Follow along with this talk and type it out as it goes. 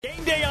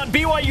Game day on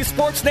BYU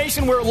Sports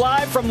Nation. We're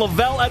live from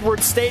Lavelle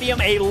Edwards Stadium.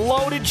 A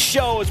loaded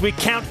show as we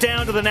count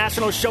down to the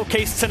National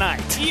Showcase tonight.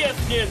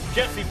 ESPN's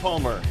Jesse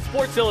Palmer,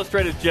 Sports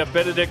Illustrated's Jeff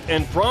Benedict,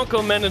 and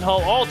Bronco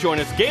Mendenhall all join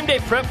us. Game day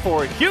prep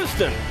for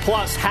Houston.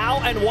 Plus,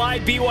 how and why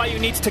BYU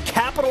needs to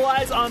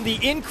capitalize on the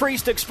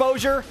increased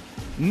exposure.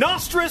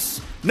 Nostris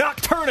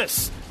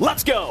Nocturnus.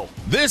 Let's go.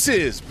 This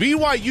is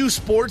BYU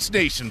Sports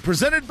Nation,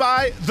 presented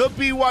by The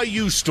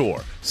BYU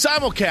Store.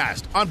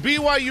 Simulcast on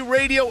BYU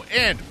Radio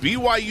and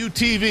BYU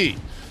TV.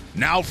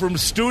 Now from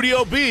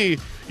Studio B,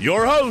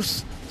 your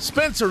hosts,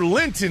 Spencer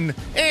Linton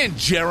and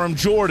Jerem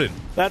Jordan.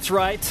 That's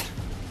right.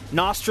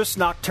 Nostris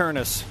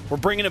Nocturnus. We're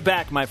bringing it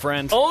back, my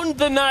friend. Own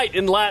the night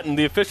in Latin,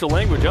 the official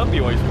language of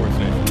BYU Sports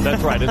Nation.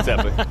 That's right, it's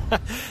epic.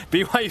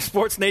 BYU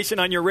Sports Nation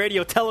on your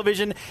radio,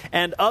 television,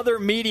 and other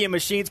media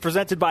machines,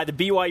 presented by the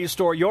BYU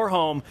Store, your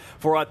home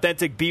for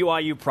authentic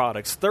BYU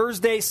products.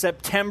 Thursday,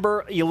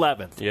 September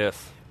 11th.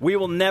 Yes. We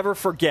will never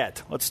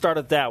forget. Let's start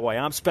it that way.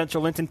 I'm Spencer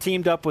Linton,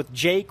 teamed up with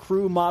J.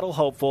 Crew model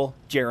hopeful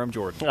Jerem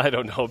Jordan. I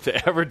don't hope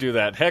to ever do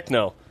that. Heck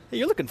no. Hey,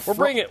 you're looking.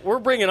 We're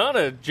bringing on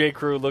a J.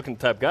 Crew looking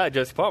type guy,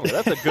 Jesse Palmer.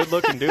 That's a good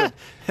looking dude.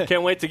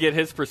 Can't wait to get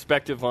his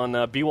perspective on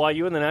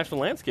BYU and the national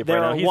landscape. There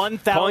right now. There are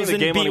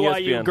 1,000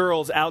 BYU on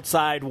girls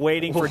outside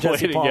waiting for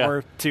Jesse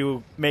Palmer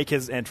to make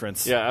his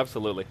entrance. Yeah,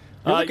 absolutely.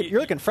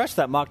 You're looking fresh,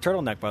 that mock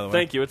turtleneck, by the way.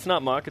 Thank you. It's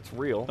not mock, it's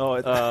real. Oh,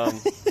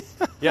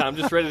 yeah, I'm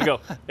just ready to go.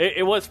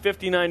 It was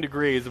 59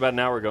 degrees about an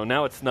hour ago.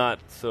 Now it's not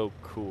so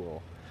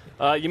cool.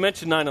 You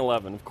mentioned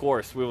 9/11. Of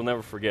course, we will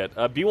never forget.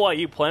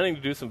 BYU planning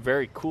to do some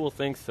very cool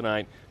things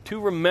tonight to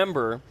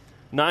remember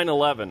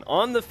 9/11.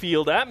 On the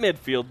field, at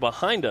midfield,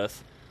 behind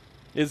us,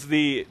 is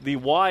the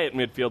Y at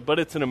midfield, but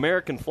it's an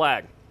American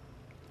flag.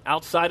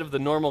 Outside of the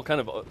normal kind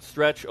of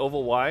stretch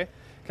oval Y,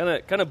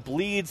 kind of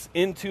bleeds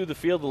into the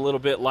field a little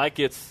bit like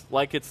it's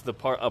a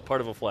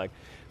part of a flag.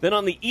 Then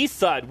on the east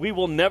side, we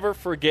will never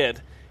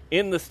forget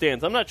in the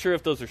stands. I'm not sure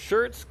if those are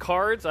shirts,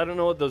 cards, I don't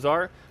know what those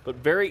are, but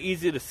very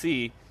easy to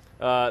see.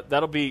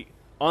 That'll be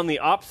on the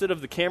opposite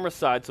of the camera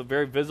side, so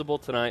very visible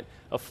tonight.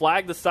 A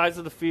flag the size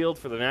of the field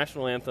for the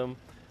national anthem.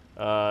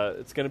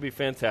 It's going to be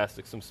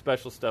fantastic. Some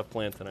special stuff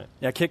planned tonight.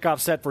 Yeah, kickoff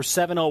set for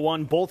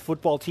 7:01. Both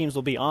football teams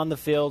will be on the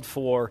field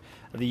for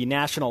the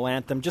national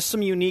anthem. Just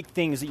some unique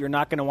things that you're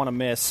not going to want to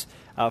miss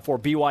for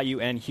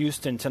BYU and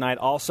Houston tonight.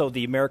 Also,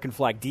 the American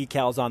flag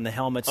decals on the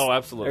helmets. Oh,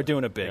 absolutely. They're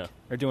doing it big. Yeah.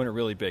 They're doing it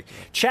really big.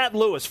 Chad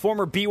Lewis,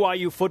 former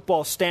BYU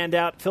football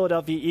standout,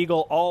 Philadelphia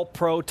Eagle,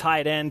 all-pro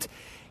tight end.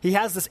 He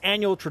has this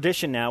annual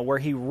tradition now where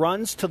he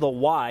runs to the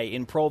Y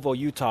in Provo,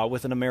 Utah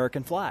with an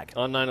American flag.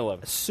 On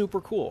 9/11. Super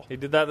cool. He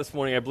did that this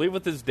morning, I believe,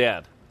 with his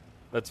dad.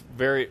 That's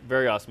very,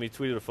 very awesome. He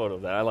tweeted a photo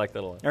of that. I like that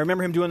a lot. I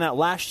remember him doing that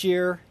last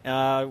year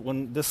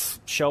when this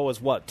show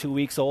was, 2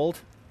 weeks old?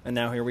 And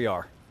now here we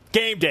are.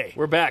 Game day.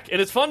 We're back. And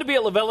it's fun to be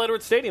at Lavelle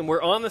Edwards Stadium.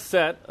 We're on the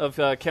set of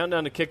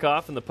Countdown to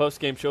Kickoff and the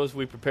post-game shows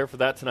we prepare for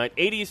that tonight.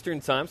 8 Eastern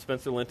time,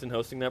 Spencer Linton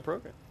hosting that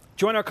program.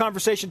 Join our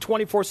conversation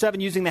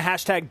 24/7 using the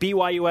hashtag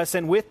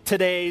BYUSN with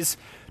today's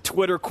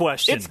Twitter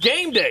question. It's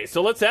game day,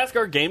 so let's ask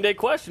our game day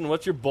question.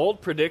 What's your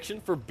bold prediction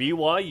for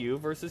BYU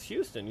versus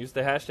Houston? Use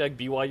the hashtag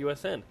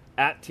BYUSN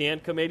at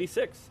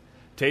TNCOM86.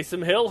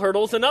 Taysom Hill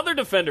hurdles another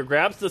defender,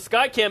 grabs the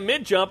Skycam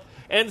mid-jump,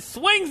 and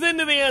swings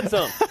into the end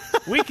zone.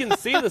 We can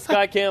see the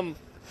Skycam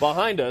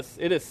behind us.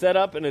 It is set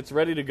up, and it's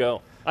ready to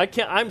go.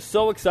 I'm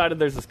so excited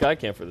there's a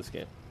Skycam for this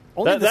game.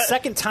 Only the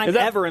second time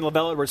ever in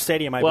Lavelle Edwards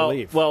Stadium, I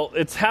believe. Well,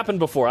 it's happened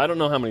before. I don't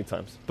know how many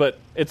times. But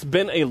it's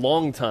been a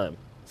long time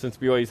since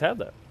BYU's had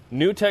that.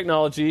 New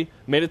technology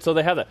made it so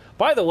they have that.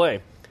 By the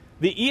way,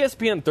 the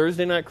ESPN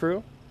Thursday Night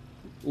Crew,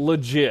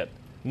 legit.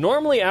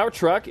 Normally our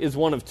truck is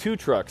one of 2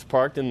 trucks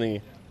parked in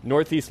the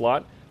northeast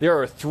lot. There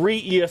are 3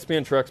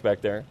 ESPN trucks back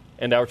there,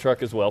 and our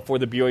truck as well, for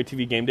the BYU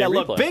TV Game Day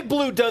replay. Look, Big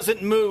Blue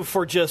doesn't move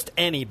for just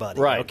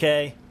anybody, right.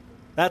 Okay?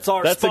 That's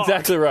our That's spot.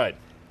 Exactly right.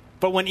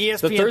 But when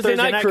ESPN the Thursday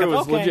Night Crew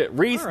is okay. legit.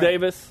 Reese Right.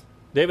 Davis,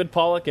 David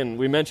Pollock, and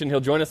we mentioned he'll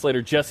join us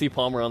later, Jesse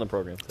Palmer on the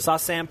program today. Saw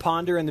Sam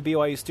Ponder in the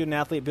BYU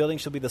Student-Athlete Building.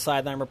 She'll be the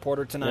sideline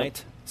reporter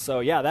tonight. Yep. So,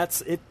 yeah,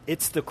 that's it.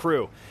 It's the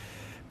crew.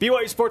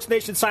 BYU Sports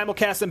Nation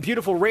simulcast and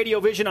beautiful radio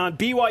vision on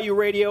BYU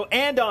Radio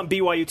and on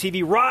BYU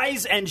TV.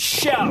 Rise and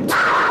shout.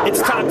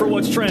 It's time for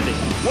What's Trending.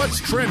 What's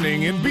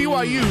trending in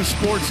BYU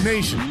Sports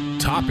Nation?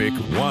 Topic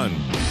 1.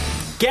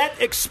 Get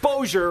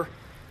exposure,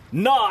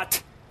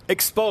 not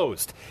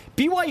exposed.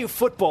 BYU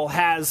football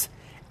has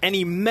an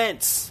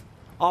immense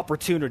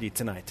opportunity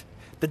tonight.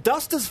 The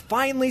dust has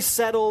finally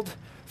settled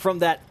from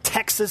that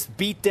Texas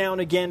beatdown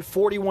again,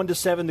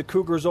 41-7, the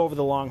Cougars over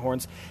the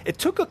Longhorns. It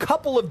took a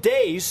couple of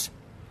days,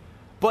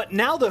 but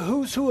now the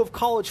who's who of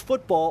college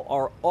football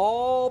are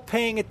all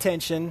paying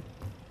attention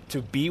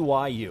to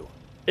BYU.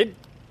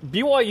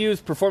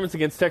 BYU's performance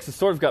against Texas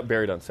sort of got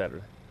buried on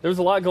Saturday. There was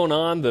a lot going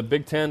on. The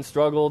Big Ten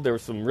struggled. There were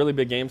some really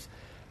big games.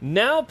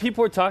 Now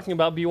people are talking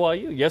about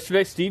BYU.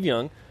 Yesterday, Steve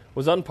Young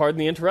was on Pardon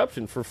the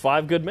Interruption for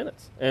 5 good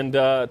minutes and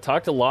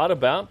talked a lot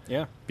about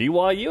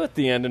BYU at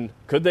the end and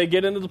could they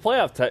get into the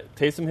playoff.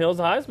 Taysom Hill's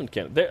a Heisman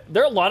candidate.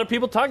 There are a lot of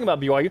people talking about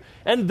BYU.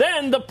 And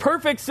then the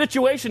perfect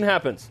situation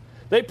happens.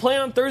 They play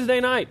on Thursday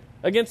night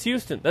against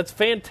Houston. That's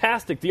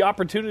fantastic. The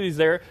opportunity's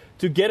there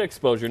to get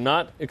exposure,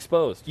 not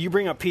exposed. You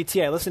bring up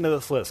PTA. Listen to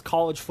this list.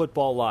 College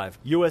Football Live,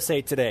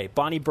 USA Today,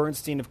 Bonnie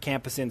Bernstein of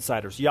Campus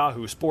Insiders,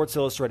 Yahoo, Sports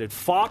Illustrated,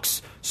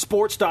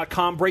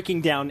 FoxSports.com,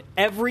 breaking down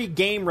every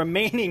game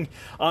remaining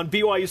on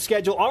BYU's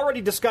schedule,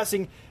 already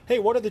discussing, hey,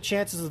 what are the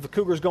chances of the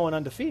Cougars going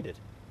undefeated?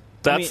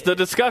 That's the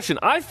discussion.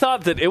 I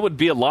thought that it would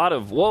be a lot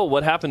of, whoa,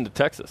 what happened to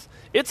Texas?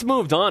 It's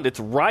moved on. It's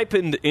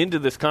ripened into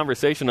this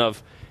conversation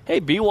of,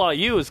 hey,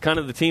 BYU is kind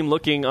of the team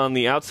looking on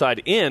the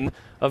outside in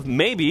of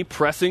maybe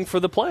pressing for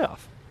the playoff.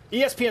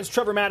 ESPN's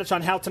Trevor Maddich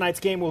on how tonight's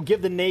game will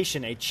give the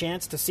nation a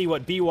chance to see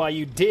what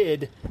BYU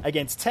did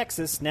against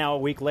Texas now a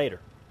week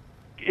later.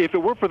 If it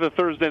were for the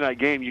Thursday night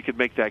game, you could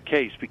make that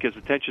case because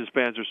attention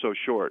spans are so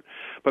short.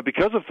 But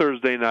because of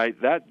Thursday night,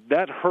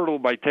 that hurdle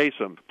by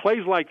Taysom,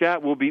 plays like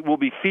that will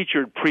be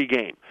featured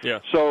pregame. Yeah.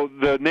 So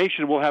the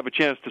nation will have a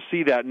chance to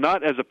see that,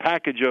 not as a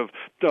package of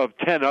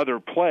 10 other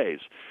plays,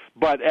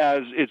 but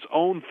as its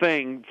own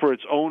thing for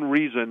its own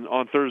reason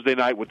on Thursday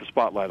night with the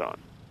spotlight on.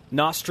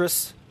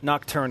 Nostris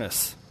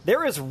Nocturnus.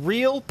 There is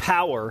real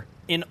power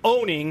in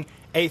owning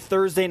a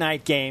Thursday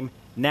night game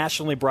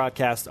nationally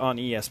broadcast on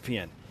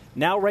ESPN.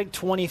 Now ranked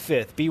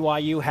 25th,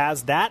 BYU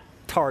has that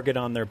target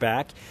on their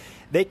back.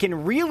 They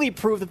can really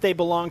prove that they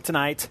belong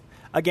tonight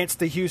against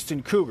the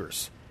Houston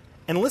Cougars.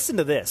 And listen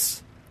to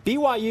this.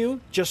 BYU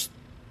just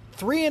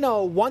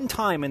 3-0 one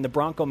time in the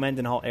Bronco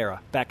Mendenhall era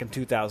back in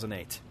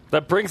 2008.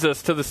 That brings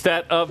us to the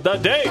stat of the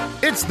day.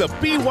 It's the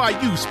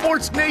BYU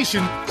Sports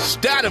Nation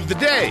stat of the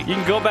day. You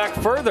can go back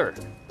further.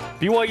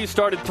 BYU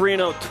started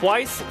 3-0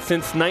 twice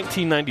since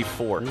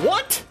 1994.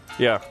 What?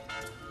 Yeah.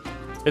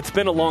 It's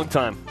been a long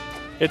time.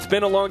 It's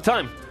been a long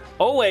time.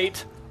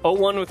 08,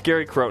 01 with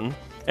Gary Croton,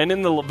 and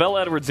in the Lavelle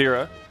Edwards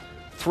era,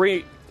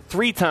 three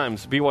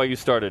times BYU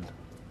started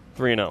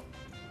 3-0.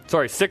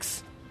 Sorry,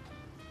 6.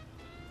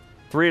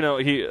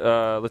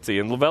 3-0. Let's see.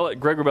 In Lavelle,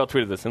 Greg Wrubell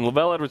tweeted this. In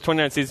Lavelle Edwards'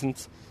 29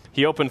 seasons,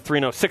 he opened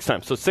 3-0 6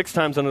 times. So 6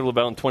 times under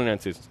Lavelle in 29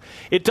 seasons.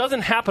 It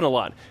doesn't happen a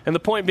lot. And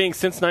the point being,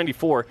 since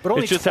 94, but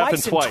only it's just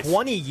happened twice. In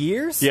 20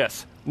 years?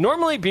 Yes.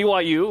 Normally,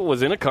 BYU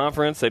was in a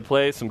conference. They'd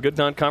play some good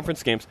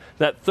non-conference games.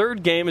 That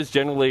third game is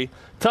generally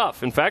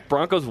tough. In fact,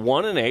 Broncos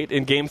 1-8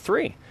 in Game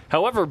 3.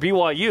 However,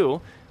 BYU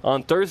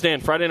on Thursday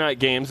and Friday night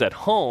games at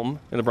home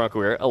in the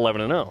Bronco era,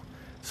 11-0.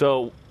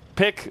 So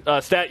pick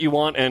a stat you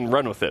want and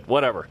run with it,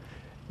 whatever.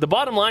 The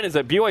bottom line is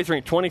that BYU's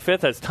ranked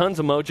 25th, has tons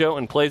of mojo,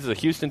 and plays as a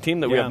Houston team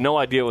that we have no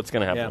idea what's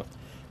going to happen with.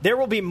 There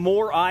will be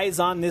more eyes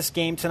on this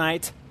game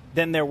tonight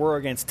than there were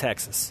against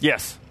Texas.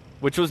 Yes.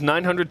 Which was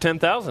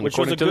 910,000, which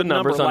according was a to the good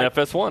numbers number, on like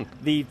FS1.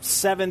 The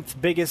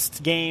 7th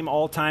biggest game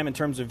all time in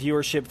terms of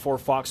viewership for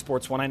Fox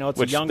Sports 1. I know it's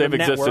which a younger they've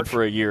network. existed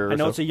for a year or I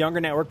know so. it's a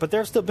younger network, but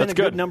there's still been a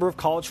good number of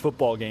college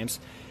football games.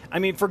 I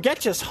mean, forget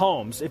just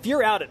homes. If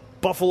you're out at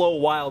Buffalo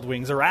Wild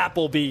Wings or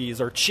Applebee's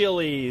or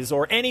Chili's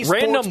or any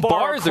random sports bar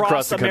bars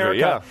across the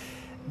America, country,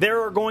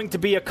 there are going to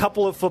be a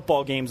couple of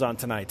football games on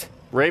tonight.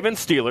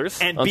 Ravens,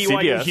 Steelers, and on BYU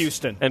CBS,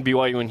 Houston. And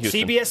BYU and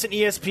Houston. CBS and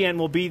ESPN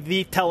will be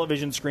the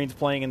television screens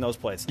playing in those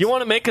places. You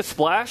want to make a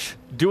splash?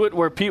 Do it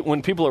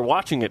when people are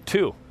watching it,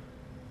 too.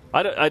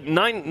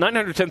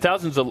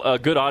 910,000 is a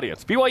good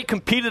audience. BYU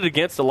competed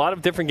against a lot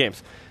of different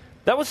games.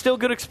 That was still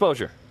good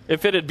exposure.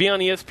 If it had been on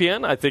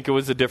ESPN, I think it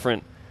was a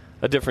different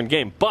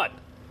game. But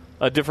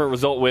a different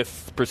result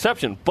with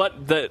perception. But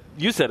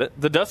you said it,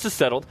 the dust is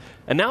settled,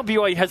 and now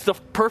BYU has the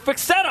perfect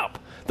setup.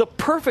 The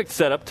perfect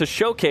setup to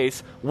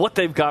showcase what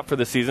they've got for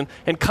the season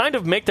and kind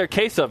of make their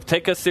case of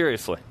take us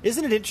seriously.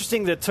 Isn't it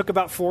interesting that it took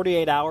about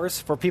 48 hours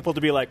for people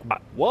to be like,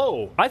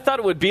 whoa? I thought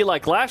it would be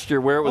like last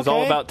year where it was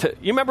all about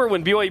you remember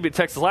when BYU beat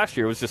Texas last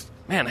year? It was just,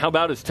 man, how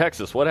about is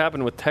Texas? What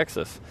happened with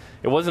Texas?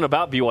 It wasn't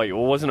about BYU.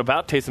 It wasn't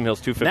about Taysom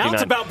Hill's 259. Now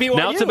it's about BYU.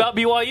 Now it's about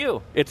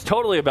BYU. It's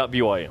totally about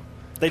BYU.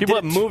 People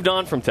have moved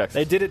on from Texas.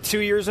 They did it 2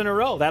 years in a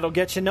row. That'll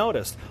get you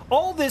noticed.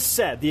 All this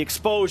said, the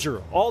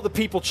exposure, all the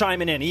people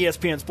chiming in,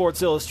 ESPN,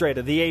 Sports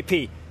Illustrated, the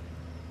AP,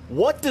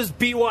 what does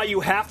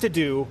BYU have to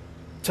do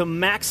to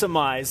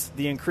maximize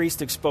the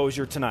increased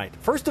exposure tonight?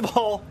 First of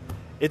all,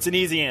 it's an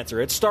easy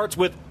answer. It starts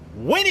with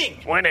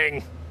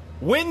winning.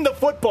 Win the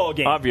football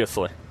game.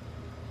 Obviously.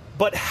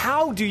 But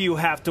how do you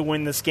have to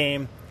win this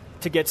game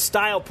to get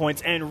style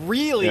points and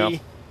really...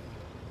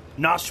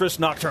 Nostris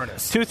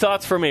Nocturnus. 2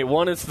 thoughts for me.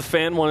 One is the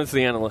fan, one is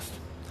the analyst.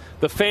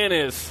 The fan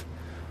is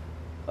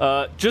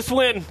just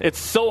win. It's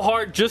so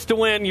hard just to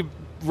win. You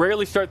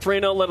rarely start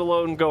 3-0, let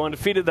alone go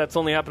undefeated. That's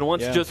only happened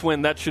once. Yeah. Just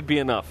win. That should be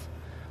enough.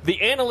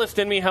 The analyst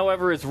in me,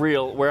 however, is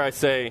real, where I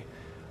say,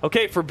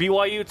 okay, for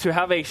BYU to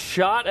have a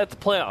shot at the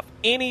playoff,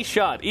 any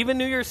shot, even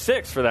New Year's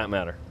 6 for that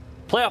matter.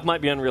 Playoff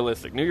might be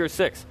unrealistic. New Year's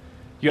 6.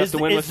 You have to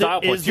win with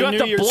style points. You have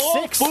to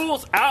blow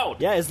fools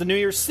out. Yeah, is the New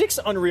Year's 6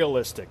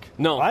 unrealistic?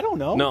 No. I don't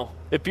know. No.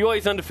 If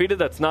BYU's undefeated,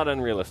 that's not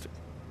unrealistic.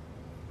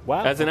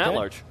 Wow. As an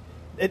at-large.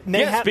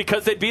 Yes,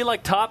 because they'd be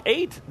like top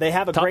 8. They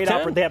have a top great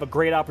 10. They have a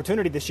great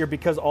opportunity this year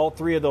because all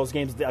 3 of those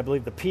games, I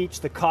believe the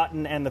Peach, the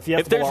Cotton, and the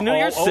Fiesta if there's are New all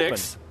Year's open.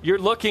 6, you're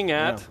looking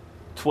at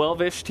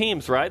 12-ish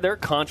teams, right? There are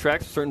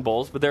contracts for certain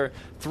bowls, but there are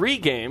 3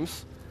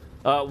 games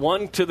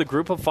One to the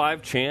Group of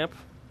 5 champ,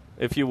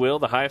 if you will,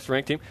 the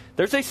highest-ranked team.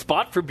 There's a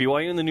spot for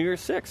BYU in the New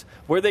Year's Six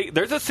where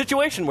there's a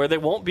situation where they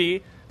wouldn't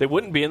be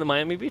in the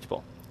Miami Beach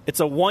Bowl. It's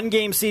a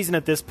one-game season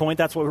at this point.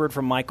 That's what we heard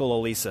from Michael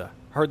Elisa.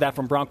 Heard that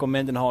from Bronco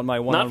Mendenhall in my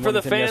one-on-one. Not for the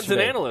with him fans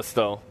yesterday. and analysts,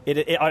 though.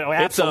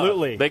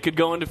 Absolutely. They could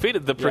go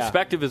undefeated. The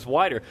perspective is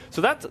wider.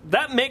 So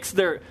that makes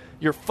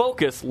your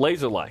focus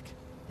laser-like.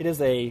 It is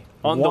a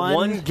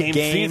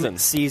one-game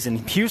season.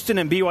 Houston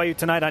and BYU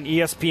tonight on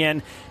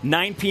ESPN,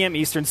 9 p.m.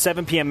 Eastern,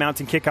 7 p.m.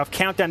 Mountain kickoff.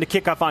 Countdown to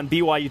kickoff on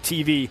BYU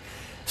TV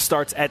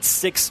starts at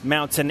 6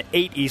 Mountain,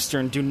 8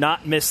 Eastern. Do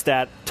not miss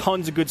that.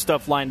 Tons of good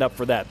stuff lined up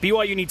for that.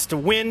 BYU needs to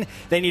win.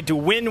 They need to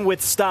win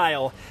with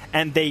style,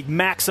 and they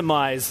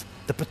maximize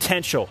the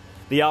potential,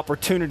 the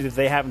opportunity that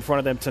they have in front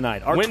of them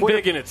tonight. Win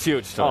big and it's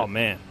huge tonight. Oh,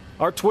 man.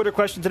 Our Twitter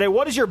question today,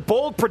 what is your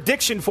bold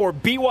prediction for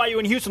BYU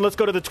and Houston? Let's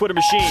go to the Twitter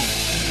machine.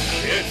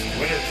 It's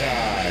Twitter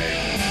time.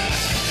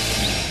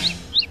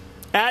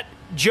 At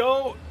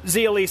Joe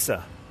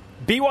Zialisa,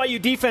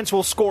 BYU defense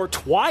will score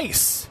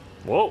twice.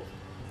 Whoa.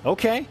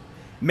 Okay.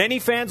 Many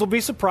fans will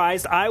be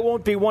surprised. I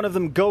won't be one of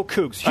them. Go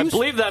Cougs. I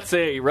believe that's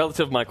a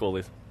relative Michael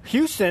Elise.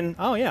 Houston,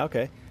 oh, yeah,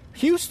 okay.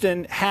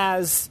 Houston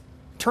has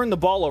turned the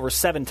ball over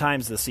 7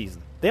 times this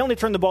season. They only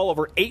turned the ball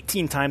over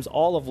 18 times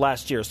all of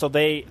last year. So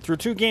through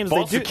 2 games,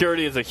 ball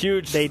security is a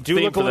huge They do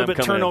theme look a little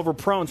bit turnover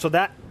prone, so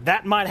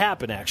that might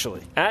happen,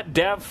 actually. At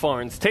Dav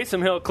Farnes,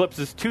 Taysom Hill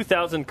eclipses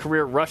 2,000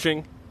 career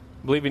rushing.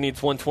 I believe he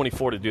needs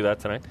 124 to do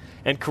that tonight.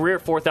 And career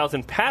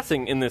 4,000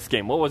 passing in this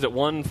game. What was it,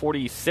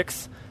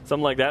 146?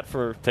 Something like that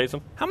for Taysom.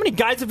 How many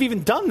guys have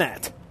even done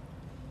that?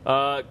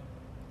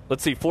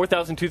 Let's see,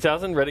 4,000,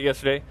 2,000, read it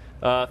yesterday.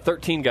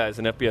 13 guys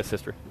in FBS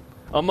history.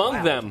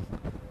 Among them,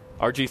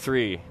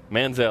 RG3,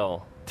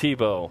 Manziel,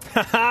 Tebow,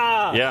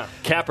 yeah,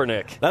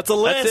 Kaepernick. That's a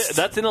list.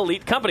 That's an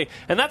elite company,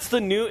 and it's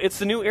the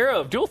new era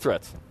of dual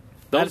threats.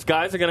 Those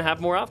guys are going to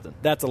happen more often.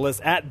 That's a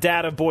list. At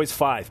Data Boys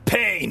 5,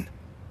 pain.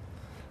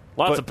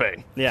 Lots of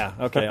pain. Yeah,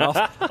 okay.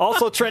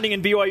 Also trending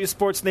in BYU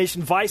Sports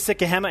Nation, Vai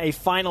Sikahema, a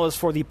finalist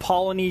for the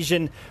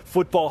Polynesian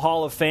Football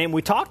Hall of Fame.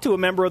 We talked to a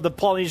member of the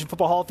Polynesian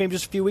Football Hall of Fame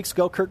just a few weeks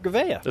ago, Kurt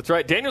Gavea. That's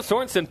right. Daniel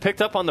Sorensen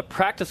picked up on the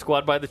practice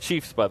squad by the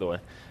Chiefs, by the way.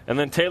 And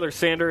then Taylor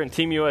Sander and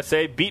Team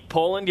USA beat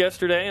Poland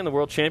yesterday in the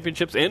World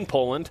Championships in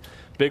Poland.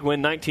 Big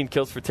win, 19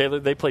 kills for Taylor.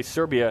 They play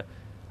Serbia,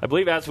 I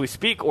believe, as we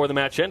speak, or the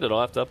match ended.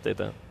 I'll have to update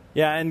that.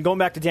 Yeah, and going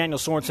back to Daniel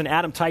Sorensen,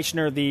 Adam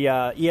Teichner, the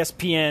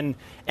ESPN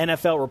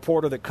NFL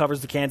reporter that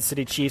covers the Kansas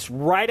City Chiefs,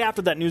 right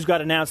after that news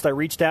got announced, I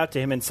reached out to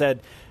him and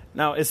said,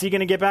 now, is he going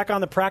to get back on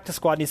the practice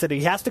squad? And he said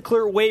he has to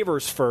clear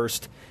waivers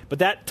first. But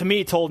that, to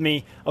me, told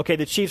me, okay,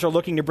 the Chiefs are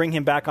looking to bring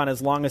him back on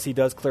as long as he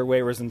does clear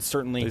waivers, and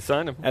certainly they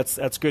signed him.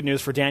 That's good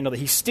news for Daniel that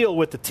he's still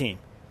with the team.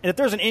 And if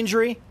there's an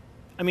injury,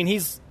 I mean,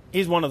 he's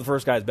one of the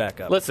first guys back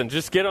up. Listen,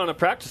 just get on a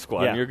practice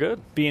squad and you're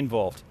good. Be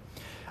involved.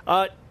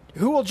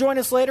 Who will join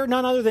us later?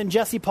 None other than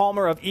Jesse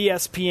Palmer of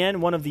ESPN,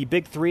 one of the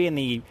big 3 in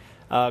the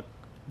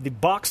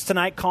box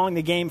tonight, calling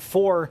the game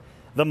for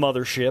the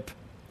mothership.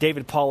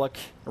 David Pollock,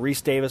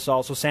 Reese Davis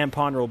also. Sam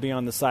Ponder will be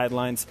on the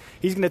sidelines.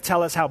 He's going to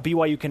tell us how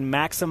BYU can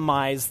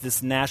maximize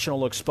this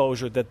national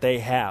exposure that they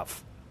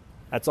have.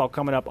 That's all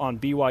coming up on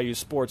BYU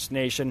Sports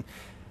Nation.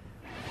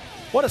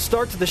 What a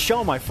start to the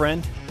show, my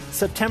friend.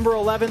 September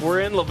 11th. We're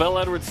in LaVell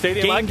Edwards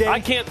Stadium. Game day. I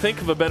can't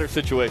think of a better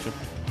situation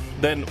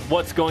than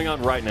what's going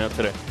on right now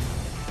today.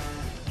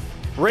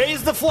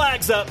 Raise the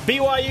flags up,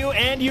 BYU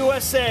and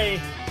USA.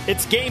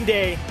 It's game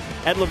day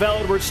at LaVell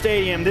Edwards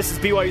Stadium. This is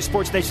BYU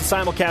Sports Nation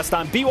simulcast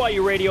on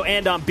BYU Radio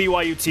and on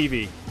BYU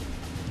TV.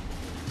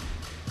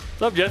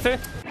 What's up, Jesse?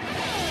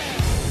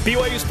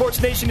 BYU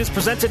Sports Nation is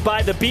presented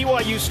by the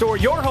BYU Store,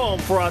 your home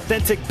for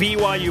authentic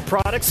BYU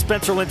products.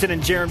 Spencer Linton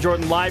and Jerem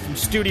Jordan live from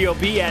Studio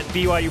B at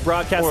BYU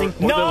Broadcasting. Or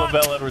the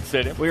LaVell Edwards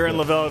Stadium. We're in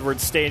LaVell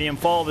Edwards Stadium.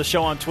 Follow the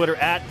show on Twitter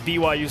at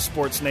BYU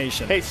Sports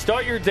Nation. Hey,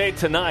 start your day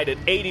tonight at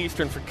 8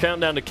 Eastern for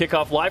Countdown to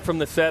Kickoff, live from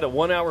the set, a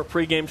 1-hour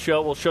pregame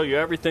show. We'll show you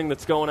everything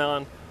that's going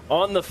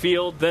on the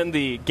field. Then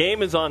the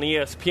game is on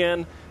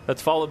ESPN.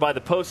 That's followed by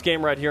the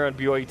post-game right here on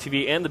BYU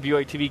TV and the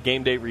BYU TV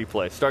Game Day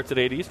replay. Starts at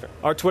 8 Eastern.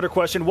 Our Twitter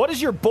question, what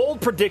is your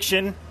bold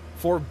prediction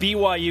for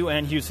BYU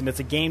and Houston?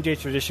 It's a game day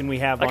tradition we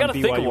have on BYU. I got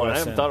to think of one. I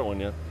haven't thought of one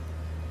yet.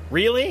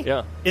 Really?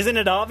 Yeah. Isn't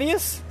it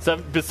obvious?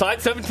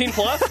 Besides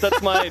 17+,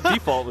 that's my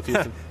default with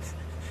Houston.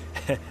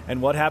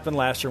 And what happened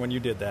last year when you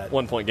did that?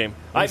 1-point game.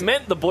 I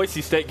meant the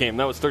Boise State game.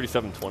 That was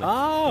 37-20.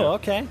 Oh, yeah.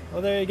 Okay.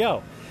 Well, there you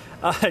go.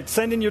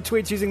 Send in your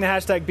tweets using the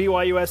hashtag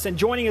BYUSN.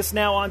 Joining us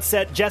now on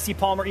set, Jesse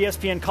Palmer,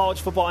 ESPN college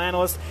football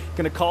analyst,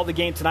 going to call the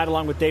game tonight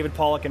along with David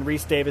Pollock and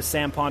Reese Davis,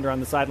 Sam Ponder on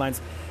the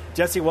sidelines.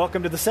 Jesse,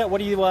 welcome to the set. What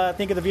do you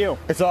think of the view?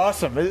 It's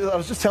awesome. I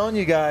was just telling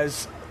you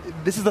guys,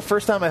 this is the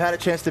first time I've had a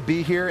chance to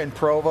be here in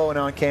Provo and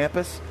on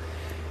campus.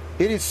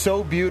 It is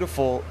so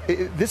beautiful.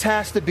 This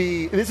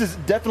is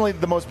definitely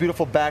the most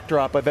beautiful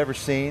backdrop I've ever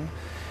seen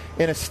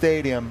in a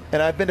stadium.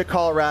 And I've been to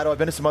Colorado. I've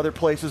been to some other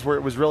places where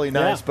it was really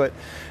nice. Yeah. But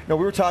we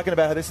were talking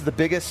about how this is the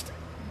biggest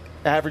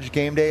average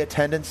game day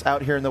attendance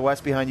out here in the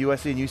West behind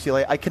USC and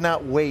UCLA. I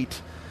cannot wait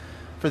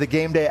for the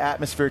game day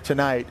atmosphere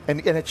tonight, and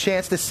a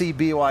chance to see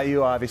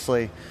BYU,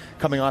 obviously,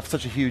 coming off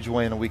such a huge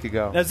win a week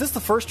ago. Now, is this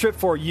the first trip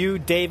for you,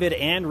 David,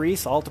 and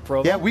Reese all to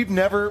Provo? Yeah,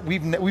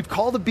 we've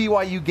called a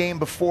BYU game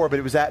before, but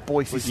it was at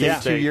Boise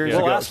State 2 years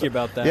ago. We'll ask you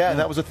about that. Yeah, and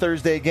that was a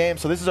Thursday game.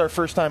 So this is our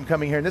first time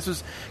coming here, and this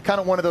was kind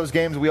of one of those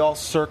games we all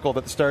circled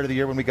at the start of the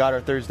year when we got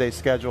our Thursday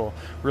schedule.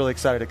 Really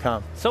excited to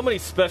come. So many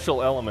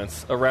special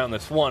elements around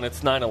this. One,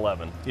 it's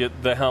 9/11.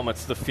 The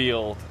helmets, the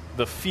feel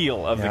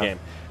of the game.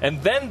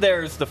 And then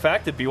there's the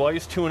fact that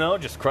BYU's 2-0,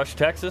 just crushed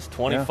Texas,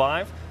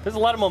 25. Yeah. There's a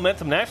lot of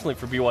momentum nationally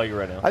for BYU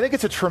right now. I think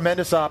it's a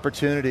tremendous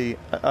opportunity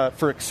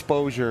for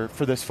exposure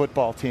for this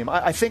football team.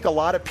 I think a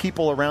lot of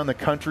people around the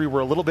country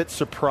were a little bit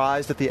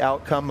surprised at the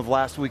outcome of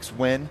last week's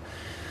win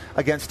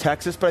against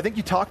Texas. But I think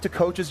you talk to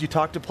coaches, you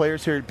talk to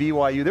players here at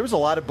BYU, there was a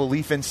lot of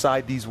belief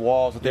inside these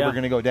walls that they were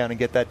going to go down and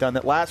get that done,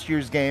 that last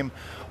year's game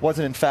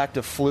wasn't in fact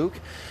a fluke.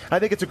 I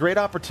think it's a great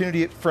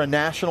opportunity for a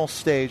national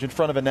stage in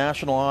front of a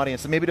national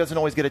audience that maybe doesn't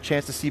always get a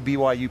chance to see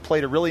BYU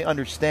play to really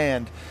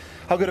understand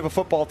how good of a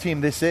football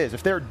team this is.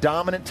 If they're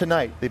dominant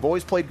tonight, they've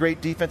always played great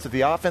defense. If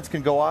the offense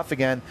can go off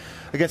again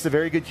against a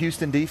very good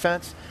Houston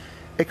defense,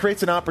 it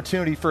creates an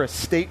opportunity for a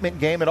statement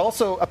game and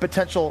also a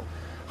potential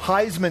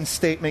Heisman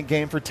statement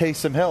game for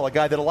Taysom Hill, a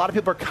guy that a lot of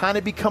people are kind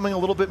of becoming a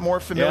little bit more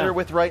familiar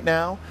with right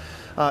now.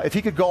 If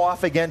he could go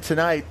off again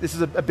tonight, this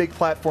is a big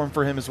platform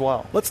for him as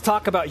well. Let's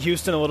talk about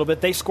Houston a little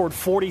bit. They scored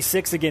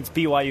 46 against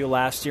BYU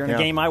last year in a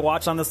game I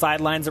watched on the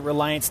sidelines at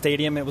Reliant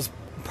Stadium. It was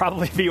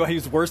probably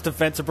BYU's worst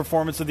defensive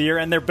performance of the year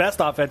and their best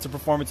offensive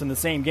performance in the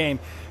same game.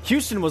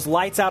 Houston was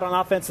lights out on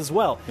offense as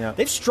well. Yeah.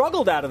 They've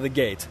struggled out of the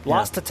gate.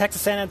 Lost to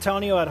Texas San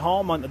Antonio at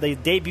home. They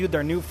debuted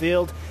their new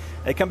field.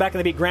 They come back and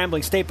they beat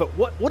Grambling State. But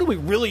what do we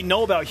really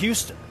know about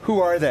Houston?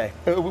 Who are they?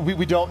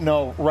 We don't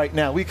know right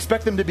now. We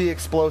expect them to be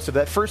explosive.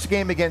 That first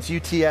game against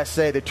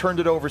UTSA, they turned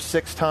it over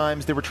 6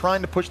 times. They were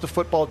trying to push the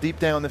football deep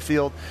down the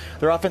field.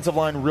 Their offensive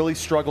line really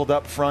struggled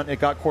up front. It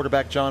got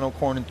quarterback John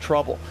O'Korn in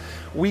trouble.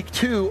 Week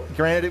 2,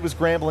 granted it was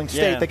Grambling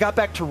State. They got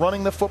back to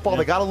running the football.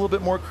 They got a little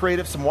bit more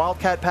creative, some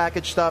wildcat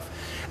package stuff.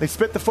 They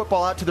spit the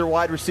football out to their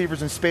wide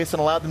receivers in space and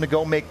allowed them to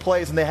go make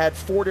plays, and they had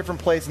 4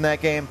 different plays in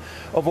that game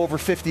of over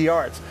 50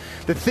 yards.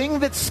 The thing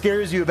that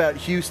scares you about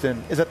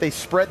Houston is that they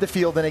spread the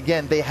field, and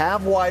again, they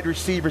have wide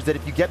receivers that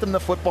if you get them the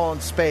football in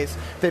space,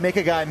 if they make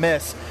a guy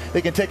miss,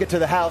 they can take it to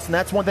the house, and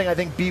that's one thing I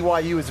think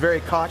BYU is very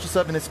cautious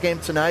of in this game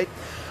tonight.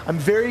 I'm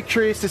very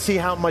curious to see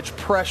how much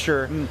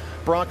pressure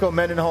Bronco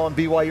Mendenhall and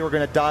BYU are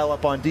going to dial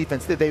up on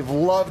defense. They've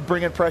loved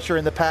bringing pressure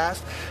in the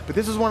past, but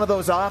this is one of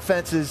those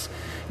offenses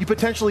you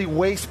potentially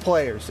waste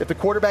players. If the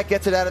quarterback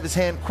gets it out of his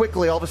hand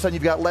quickly, all of a sudden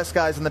you've got less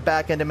guys in the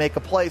back end to make a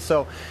play.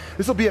 So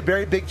this will be a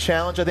very big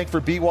challenge, I think,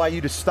 for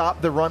BYU to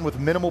stop the run with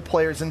minimal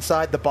players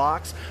inside the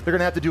box. They're going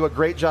to have to do a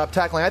great job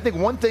tackling. I think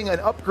one thing, an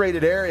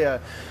upgraded area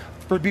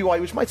for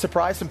BYU, which might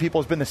surprise some people,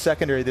 has been the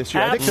secondary this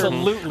year.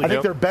 Absolutely. I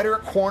think they're better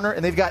at corner,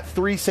 and they've got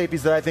 3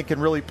 safeties that I think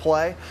can really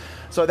play.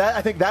 So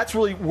I think that's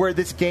really where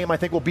this game, I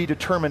think, will be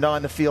determined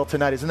on the field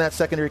tonight, is in that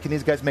secondary. Can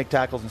these guys make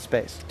tackles in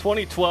space?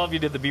 2012, you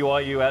did the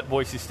BYU at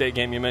Boise State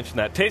game. You mentioned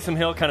that. Taysom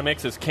Hill kind of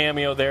makes his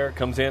cameo there,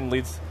 comes in,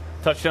 leads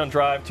touchdown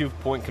drive,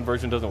 2-point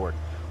conversion, doesn't work.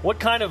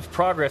 What kind of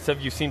progress have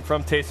you seen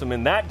from Taysom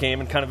in that game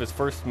and kind of his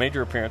first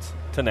major appearance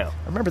to now?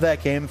 I remember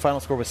that game. The final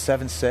score was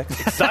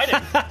 7-6.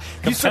 Exciting.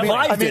 You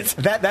survived it.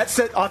 That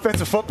set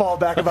offensive football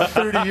back about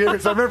 30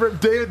 years. I remember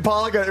David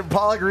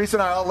Pollack, Reese,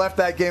 and I all left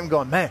that game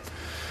going, man.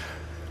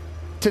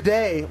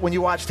 Today, when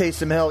you watch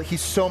Taysom Hill, he's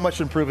so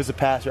much improved as a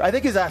passer. I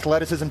think his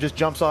athleticism just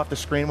jumps off the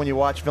screen when you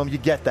watch film. You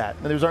get that.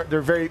 And there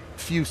are very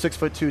few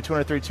 6'2",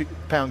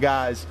 232-pound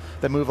guys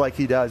that move like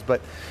he does.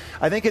 But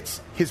I think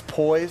it's his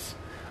poise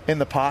in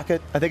the pocket.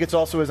 I think it's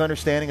also his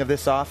understanding of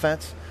this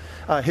offense.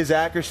 His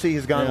accuracy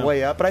has gone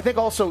way up. But I think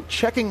also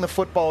checking the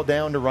football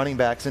down to running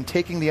backs and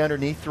taking the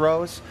underneath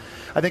throws,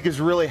 I think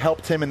has really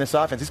helped him in this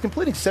offense. He's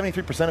completing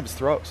 73% of his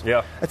throws.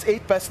 Yeah. That's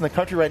 8th best in the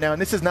country right now,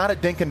 and this is not a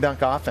dink and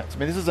dunk offense. I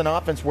mean, this is an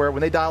offense where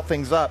when they dial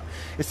things up,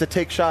 it's to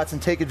take shots and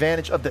take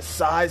advantage of the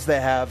size they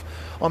have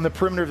on the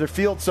perimeter of their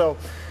field. So,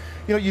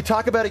 you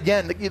talk about,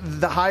 again,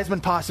 the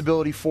Heisman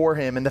possibility for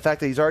him and the fact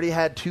that he's already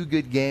had 2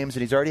 good games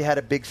and he's already had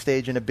a big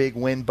stage and a big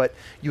win, but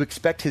you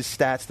expect his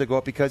stats to go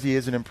up because he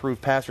is an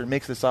improved passer. It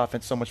makes this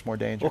offense so much more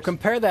dangerous. Well,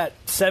 compare that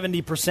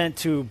 70%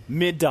 to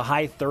mid to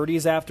high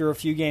 30s after a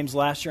few games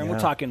last year, and we're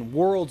talking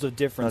worlds of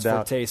difference for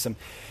Taysom.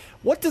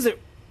 What does it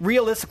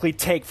realistically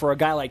take for a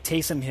guy like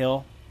Taysom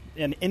Hill,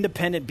 an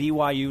independent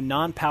BYU,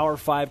 non-Power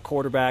 5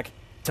 quarterback,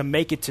 to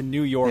make it to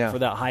New York for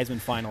that Heisman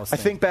finalist? I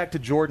think back to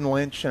Jordan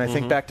Lynch, and I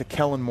think back to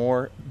Kellen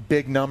Moore,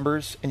 big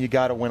numbers, and you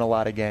got to win a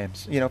lot of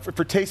games.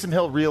 For Taysom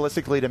Hill,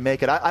 realistically, to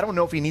make it, I don't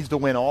know if he needs to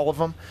win all of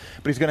them,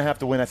 but he's going to have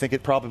to win, I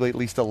think, probably at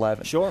least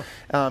 11. Sure.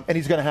 And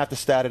he's going to have to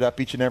stat it up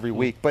each and every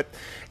week. But,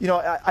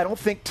 I don't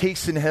think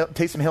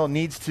Taysom Hill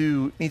needs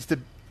to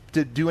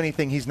to do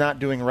anything he's not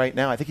doing right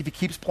now. I think if he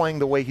keeps playing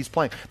the way he's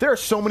playing, there are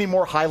so many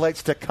more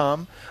highlights to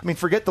come. I mean,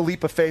 forget the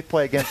leap of faith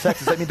play against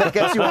Texas. I mean, that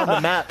gets you on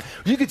the map.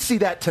 You could see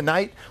that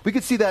tonight. We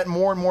could see that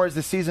more and more as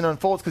the season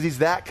unfolds because he's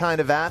that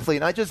kind of athlete.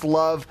 And I just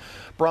love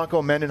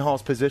Bronco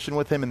Mendenhall's position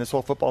with him and this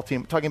whole football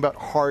team, talking about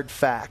hard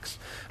facts.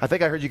 I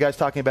think I heard you guys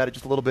talking about it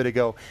just a little bit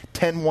ago.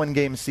 10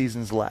 one-game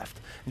seasons left.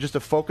 And just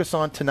to focus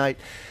on tonight,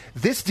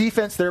 this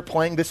defense they're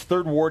playing, this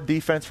third ward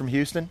defense from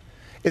Houston,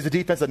 is a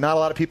defense that not a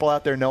lot of people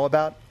out there know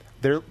about.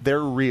 They're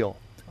real.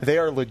 They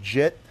are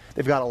legit.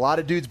 They've got a lot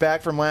of dudes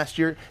back from last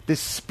year. The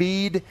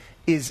speed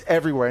is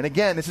everywhere. And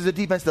again, this is a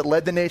defense that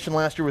led the nation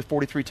last year with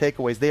 43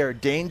 takeaways. They are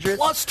dangerous.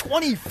 Plus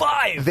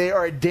 25. They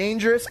are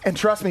dangerous. And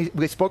trust me,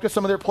 we spoke to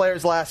some of their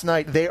players last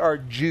night. They are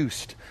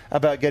juiced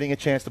about getting a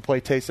chance to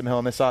play Taysom Hill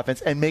in this offense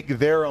and make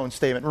their own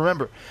statement.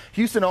 Remember,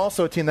 Houston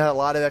also a team that had a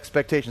lot of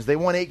expectations. They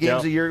won 8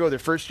 games a year ago, their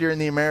first year in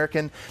the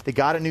American. They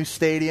got a new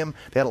stadium.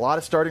 They had a lot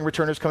of starting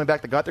returners coming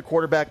back. They got their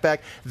quarterback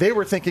back. They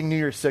were thinking New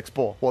Year's Six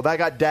Bowl. Well, that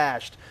got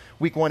dashed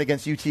week 1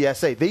 against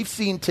UTSA. They've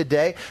seen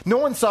today, no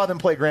one saw them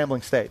play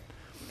Grambling State.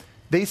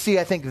 They see,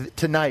 I think,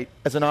 tonight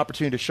as an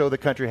opportunity to show the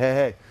country,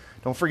 hey,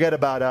 don't forget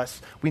about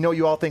us. We know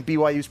you all think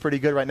BYU's pretty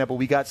good right now, but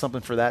we got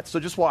something for that. So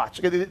just watch.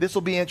 This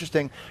will be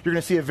interesting. You're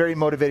going to see a very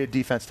motivated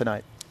defense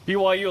tonight.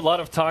 BYU, a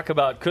lot of talk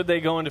about could they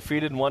go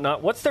undefeated and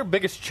whatnot. What's their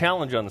biggest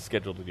challenge on the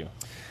schedule to do?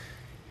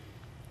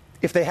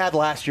 If they had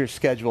last year's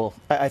schedule,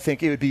 I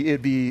think it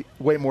would be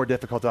way more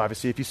difficult,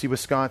 obviously, if you see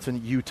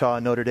Wisconsin, Utah,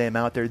 Notre Dame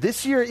out there.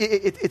 This year,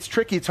 it's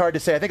tricky. It's hard to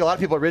say. I think a lot of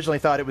people originally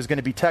thought it was going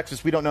to be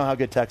Texas. We don't know how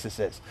good Texas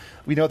is.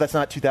 We know that's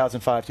not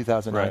 2005,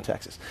 2009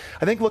 Texas.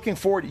 I think looking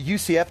forward,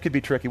 UCF could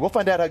be tricky. We'll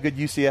find out how good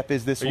UCF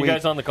is this week. Are you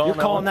guys on the call? You're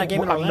calling that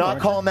game in Orlando, I'm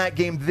not calling that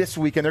game this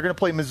week, and they're going to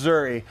play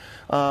Missouri.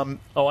 I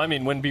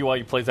mean when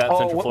BYU plays at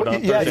Central Florida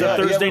on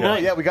Thursday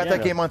night. Yeah, we got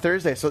that game on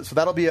Thursday, so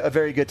that'll be a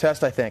very good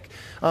test, I think.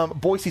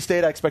 Boise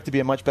State, I expect to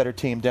be a much better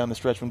team down the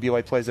stretch when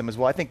BYU plays them as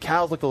well. I think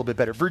Cal's looked a little bit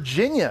better.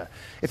 Virginia,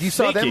 if you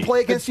saw them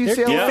play against UCLA,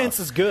 their defense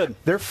is good.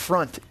 Their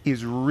front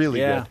is really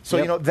good.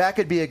 So, that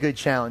could be a good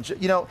challenge.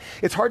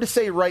 It's hard to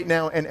say right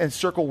now and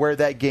circle where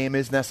that game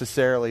is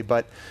necessarily,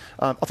 but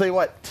I'll tell you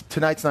what,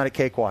 tonight's not a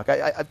cakewalk.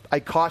 I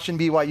caution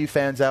BYU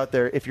fans out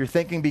there, if you're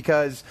thinking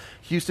because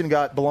Houston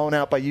got blown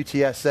out by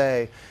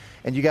UTSA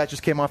and you guys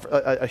just came off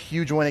a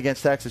huge win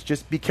against Texas,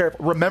 just be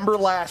careful. Remember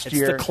last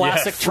year. It's the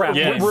classic trap.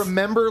 Yes.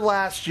 Remember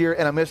last year,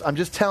 and I'm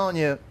just telling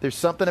you, there's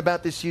something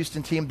about this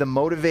Houston team, the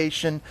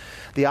motivation.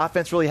 The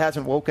offense really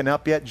hasn't woken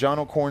up yet. John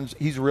O'Korn's,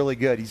 he's really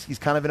good. He's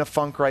kind of in a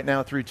funk right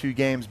now through 2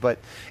 games, but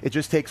it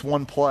just takes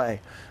one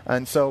play.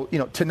 And so,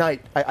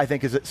 tonight, I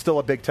think, is still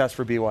a big test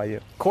for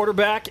BYU.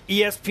 Quarterback,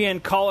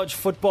 ESPN college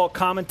football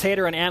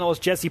commentator and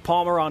analyst Jesse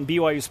Palmer on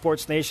BYU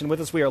Sports Nation. With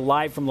us, we are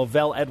live from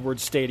Lavelle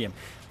Edwards Stadium.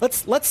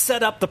 Let's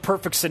set up the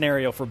perfect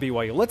scenario for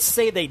BYU. Let's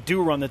say they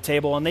do run the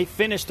table and they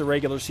finish the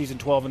regular season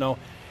 12-0.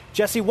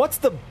 Jesse, what's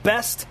the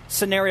best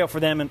scenario for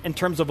them in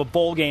terms of a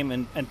bowl game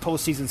and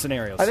postseason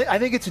scenarios? I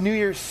think it's New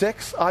Year's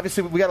 6.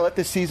 Obviously, we got to let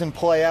this season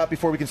play out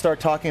before we can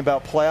start talking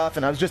about playoff.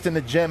 And I was just in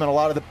the gym, and a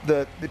lot of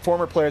the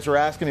former players were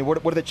asking me,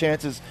 what are the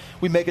chances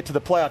we make it to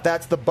the playoff?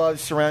 That's the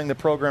buzz surrounding the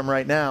program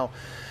right now.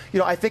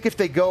 I think if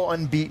they go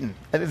unbeaten,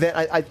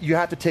 then you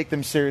have to take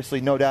them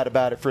seriously, no doubt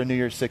about it, for a New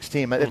Year's 6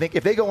 team. I think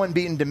if they go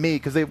unbeaten, to me,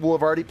 because they will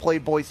have already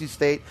played Boise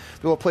State,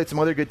 they will have played some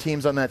other good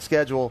teams on that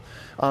schedule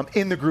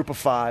in the group of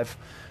 5,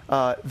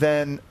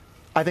 then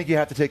I think you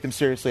have to take them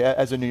seriously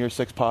as a New Year's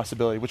 6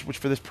 possibility, which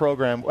for this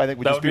program I think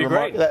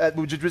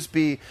would just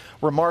be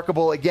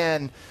remarkable.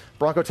 Again,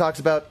 Bronco talks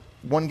about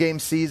one-game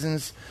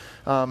seasons.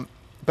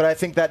 But I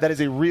think that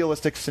is a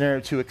realistic scenario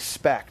to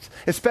expect,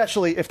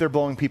 especially if they're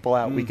blowing people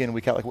out week in,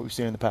 week out, like what we've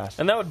seen in the past.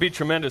 And that would be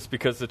tremendous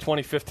because the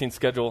 2015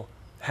 schedule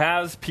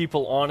has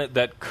people on it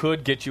that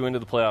could get you into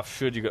the playoffs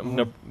should you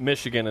go.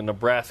 Michigan and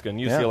Nebraska and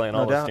UCLA and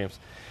all those teams.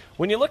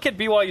 When you look at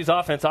BYU's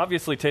offense,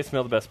 obviously Taysom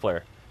Hill the best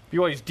player.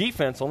 BYU's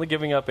defense only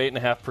giving up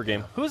 8.5 per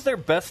game. Who's their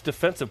best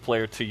defensive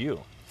player to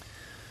you?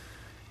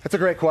 That's a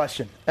great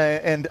question,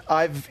 and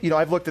I've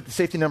looked at the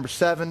safety number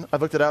 7.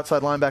 I've looked at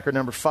outside linebacker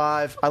number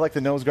 5. I like the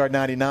nose guard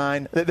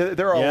 99.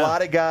 There are a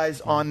lot of guys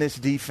on this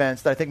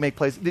defense that I think make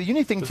plays. The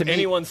unique thing to me,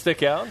 anyone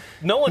stick out?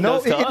 No one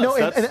does to us. No,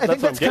 and I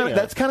think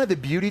that's kind of the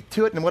beauty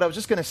to it. And what I was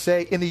just going to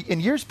say, in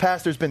years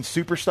past, there's been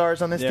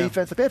superstars on this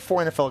defense. Like they had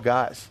 4 NFL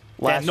guys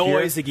last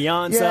year.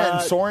 Ziggy-Ansah. Yeah,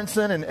 and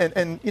Sorensen,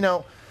 and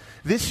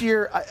this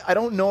year, I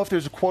don't know if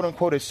there's a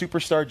quote-unquote a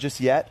superstar just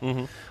yet,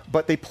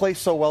 but they play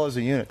so well as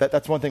a unit.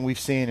 That's one thing we've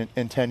seen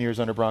in 10 years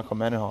under Bronco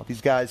Mendenhall.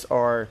 These guys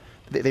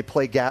they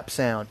play gap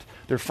sound.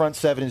 Their front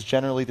 7 is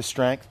generally the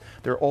strength.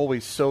 They're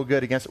always so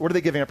good against – what are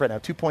they giving up right now?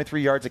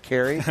 2.3 yards a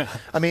carry?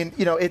 I mean,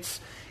 it's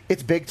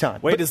big time.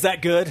 Wait, is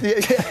that good?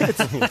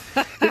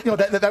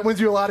 That wins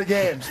you a lot of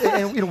games.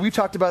 And we've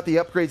talked about the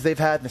upgrades they've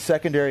had in the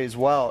secondary as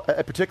well,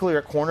 particularly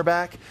at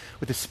cornerback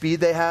with the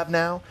speed they have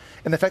now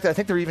and the fact that I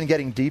think they're even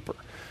getting deeper.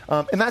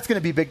 And that's going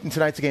to be big in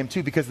tonight's game,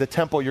 too, because of the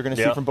tempo you're going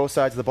to see from both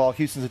sides of the ball.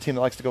 Houston's a team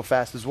that likes to go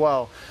fast as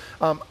well.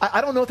 I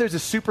don't know if there's a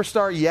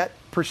superstar yet,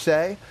 per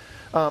se,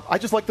 I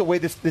just like the way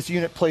this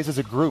unit plays as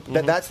a group.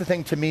 That's the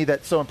thing to me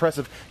that's so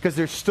impressive because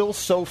they're still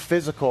so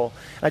physical.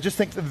 I just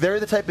think they're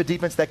the type of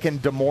defense that can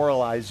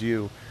demoralize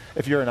you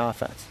if you're an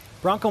offense.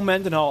 Bronco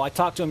Mendenhall, I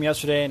talked to him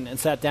yesterday and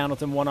sat down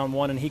with him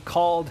one-on-one, and he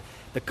called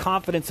the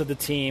confidence of the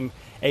team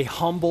a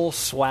humble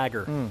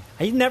swagger.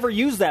 He never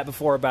used that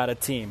before about a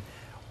team.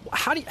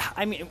 How do you,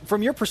 I mean,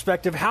 from your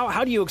perspective,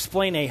 how do you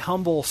explain a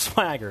humble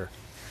swagger?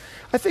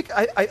 I think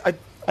I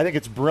think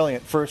it's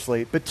brilliant,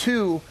 firstly, but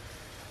two,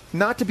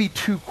 not to be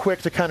too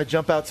quick to kind of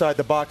jump outside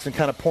the box and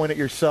kind of point at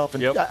yourself.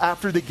 And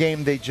after the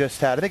game they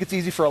just had, I think it's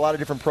easy for a lot of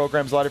different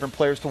programs, a lot of different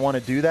players to want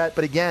to do that.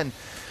 But again,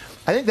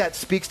 I think that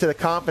speaks to the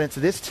confidence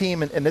that this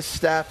team and this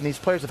staff and these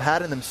players have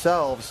had in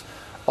themselves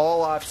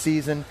all off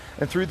season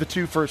and through the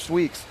 2 first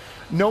weeks,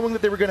 knowing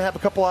that they were going to have a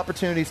couple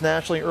opportunities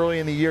nationally early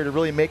in the year to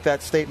really make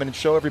that statement and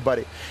show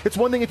everybody. It's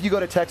one thing if you go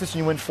to Texas and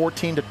you win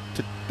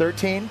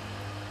 14-13,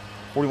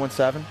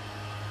 41-7.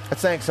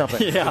 That's saying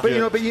something. Yeah.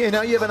 But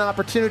now you have an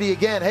opportunity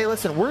again. Hey,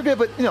 listen, we're good,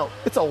 but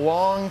it's a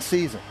long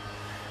season.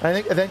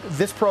 I think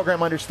this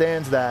program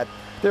understands that.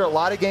 There are a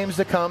lot of games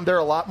to come. There are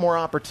a lot more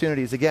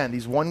opportunities. Again,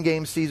 these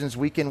one-game seasons,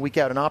 week in, week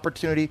out, an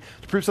opportunity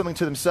to prove something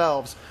to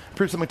themselves,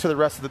 prove something to the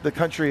rest of the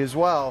country as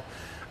well.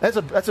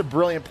 That's a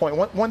brilliant point.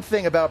 One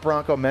thing about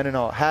Bronco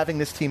Mendenhall, having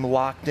this team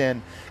locked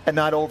in and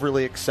not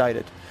overly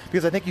excited.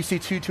 Because I think you see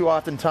too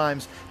often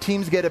times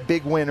teams get a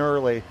big win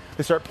early,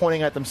 they start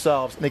pointing at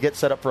themselves, and they get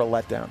set up for a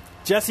letdown.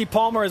 Jesse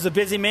Palmer is a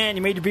busy man.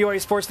 You made your BYU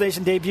Sports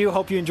Nation debut.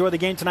 Hope you enjoy the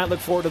game tonight. Look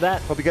forward to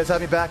that. Hope you guys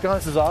have me back on.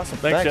 This is awesome.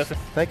 Thanks, Jesse.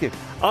 Thank you.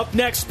 Up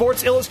next,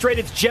 Sports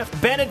Illustrated's Jeff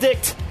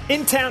Benedict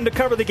in town to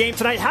cover the game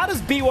tonight. How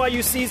does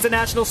BYU seize the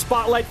national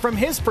spotlight from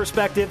his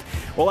perspective?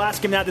 We'll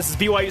ask him that. This is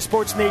BYU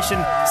Sports Nation,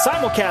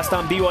 simulcast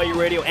on BYU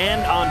Radio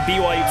and on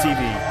BYU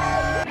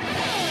TV.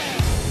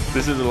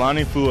 This is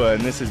Alani Fua,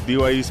 and this is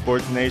BYU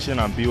Sports Nation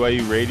on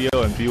BYU Radio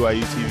and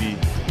BYU TV.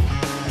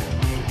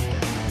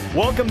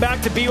 Welcome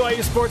back to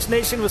BYU Sports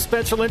Nation with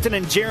Spencer Linton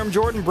and Jerem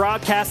Jordan,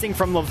 broadcasting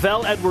from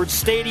Lavelle Edwards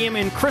Stadium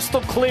in crystal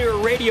clear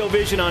radio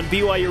vision on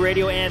BYU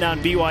Radio and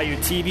on BYU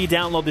TV.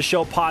 Download the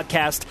show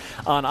podcast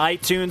on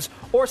iTunes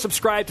or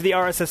subscribe to the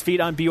RSS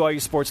feed on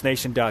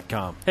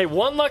BYUSportsNation.com. Hey,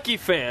 one lucky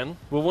fan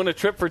will win a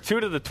trip for 2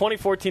 to the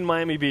 2014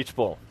 Miami Beach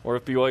Bowl. Or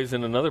if BYU's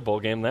in another bowl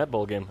game, that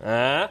bowl game.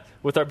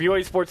 With our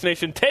BYU Sports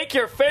Nation Take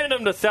Your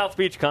Fandom to South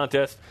Beach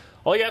contest.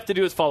 All you have to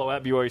do is follow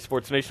at BYU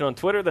Sports Nation on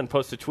Twitter, then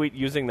post a tweet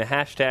using the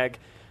hashtag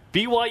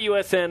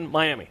BYUSN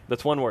Miami.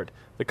 That's one word.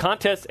 The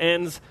contest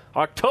ends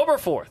October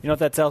 4th. You know what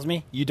that tells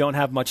me? You don't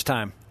have much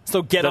time.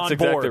 So get on board.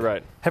 That's exactly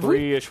right.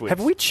 Have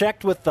we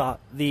checked with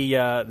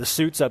the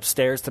suits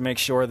upstairs to make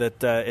sure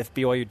that if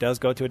BYU does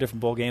go to a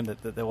different bowl game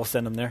that we'll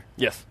send them there?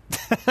 Yes.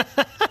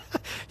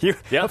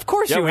 Of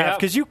course you have,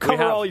 because you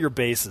cover all your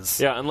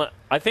bases. Yeah,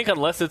 I think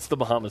unless it's the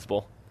Bahamas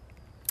Bowl.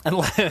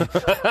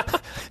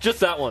 Just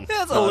that one.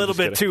 That's a little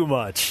bit too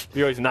much.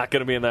 BYU's not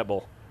going to be in that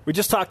bowl. We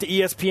just talked to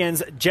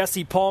ESPN's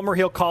Jesse Palmer.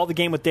 He'll call the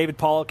game with David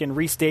Pollock and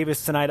Reese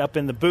Davis tonight up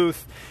in the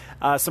booth.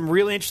 Some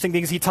really interesting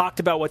things. He talked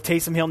about what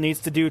Taysom Hill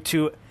needs to do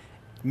to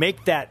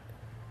make that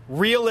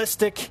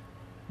realistic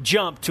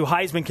jump to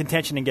Heisman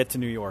contention and get to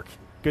New York.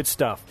 Good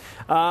stuff.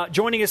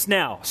 Joining us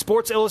now,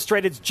 Sports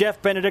Illustrated's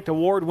Jeff Benedict,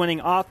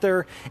 award-winning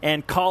author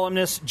and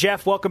columnist.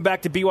 Jeff, welcome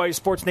back to BYU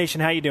Sports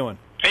Nation. How you doing?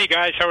 Hey,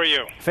 guys. How are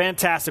you?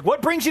 Fantastic.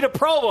 What brings you to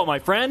Provo, my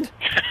friend?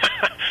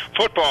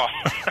 Football.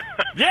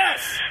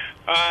 Yes!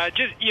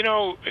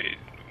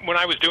 When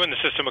I was doing the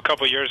system a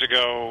couple of years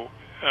ago,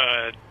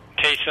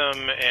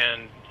 Taysom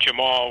and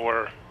Jamal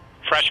were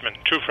freshmen,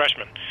 true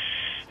freshmen.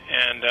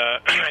 And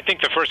I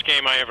think the first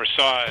game I ever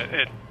saw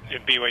at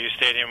BYU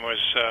Stadium was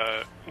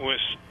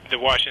the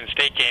Washington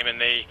State game,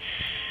 and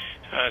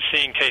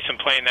seeing Taysom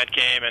play in that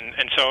game.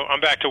 And so I'm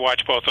back to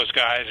watch both those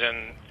guys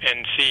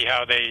and see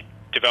how they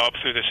develop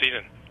through the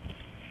season.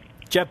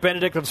 Jeff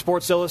Benedict of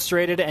Sports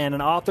Illustrated and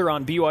an author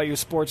on BYU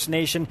Sports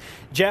Nation.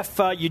 Jeff,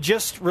 you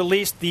just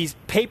released the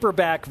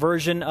paperback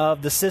version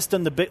of The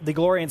System, the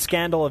Glory and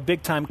Scandal of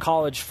Big-Time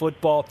College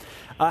Football.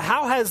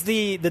 How has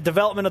the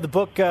development of the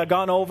book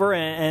gone over,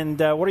 and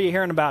what are you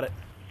hearing about it?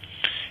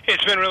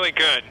 It's been really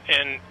good,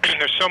 and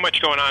there's so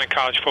much going on in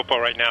college football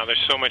right now.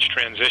 There's so much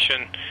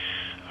transition,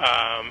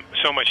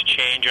 so much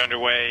change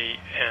underway,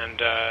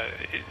 and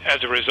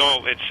as a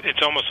result,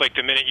 it's almost like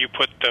the minute you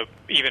put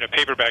even a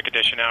paperback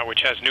edition out,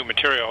 which has new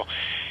material,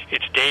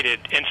 it's dated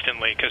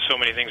instantly because so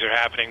many things are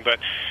happening. But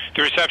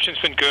the reception's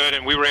been good,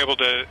 and we were able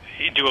to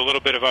do a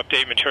little bit of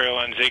update material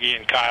on Ziggy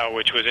and Kyle,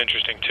 which was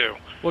interesting too.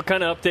 What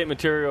kind of update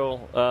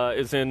material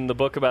is in the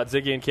book about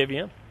Ziggy and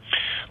KVM?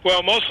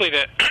 Well, mostly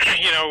that,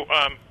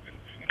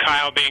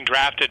 Kyle being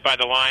drafted by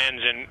the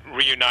Lions and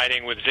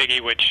reuniting with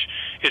Ziggy, which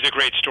is a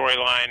great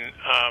storyline.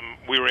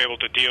 We were able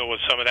to deal with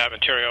some of that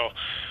material.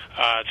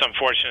 It's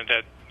unfortunate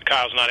that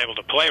Kyle's not able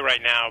to play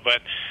right now,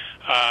 but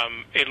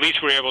at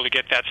least we're able to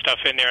get that stuff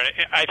in there.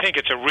 And I think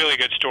it's a really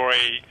good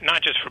story,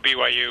 not just for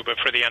BYU, but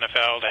for the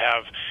NFL to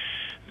have,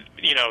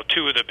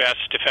 two of the best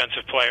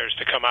defensive players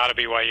to come out of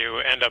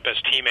BYU end up as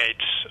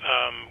teammates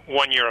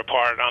 1 year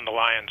apart on the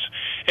Lions.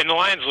 And the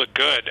Lions look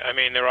good. I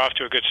mean, they're off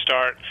to a good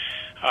start.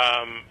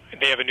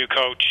 They have a new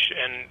coach,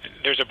 and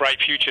there's a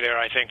bright future there,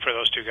 I think, for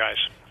those two guys.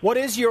 What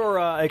is your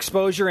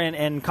exposure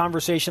and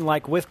conversation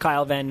like with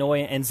Kyle Van Noy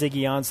and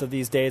Ziggy Ansah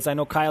these days? I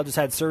know Kyle just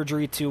had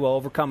surgery to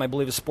overcome, I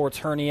believe, a sports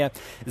hernia.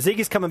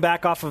 Ziggy's coming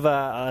back off of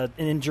an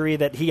injury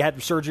that he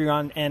had surgery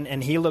on,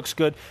 and he looks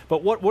good.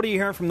 But what are you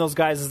hearing from those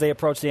guys as they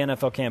approach the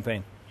NFL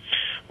campaign?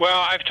 Well,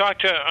 I've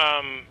talked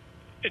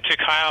to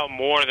Kyle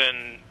more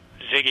than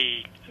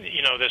Ziggy,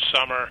 this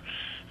summer,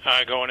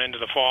 going into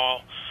the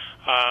fall.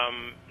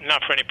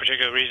 Not for any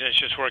particular reason. It's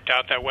just worked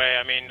out that way.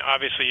 I mean,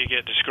 obviously you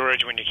get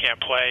discouraged when you can't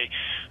play.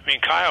 I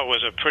mean, Kyle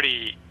was a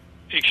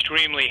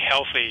extremely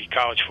healthy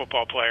college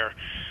football player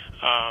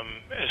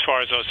as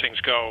far as those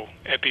things go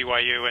at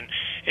BYU.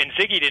 And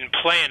Ziggy didn't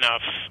play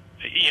enough,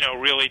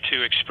 really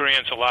to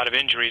experience a lot of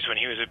injuries when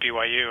he was at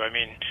BYU. I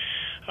mean,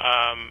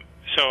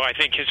 so I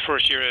think his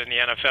first year in the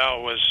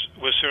NFL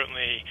was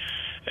certainly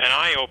an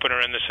eye-opener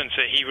in the sense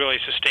that he really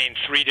sustained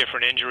 3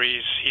 different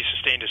injuries. He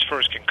sustained his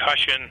first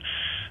concussion.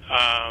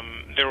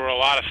 There were a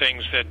lot of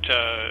things that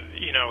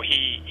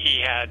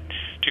he had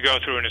to go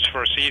through in his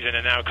first season,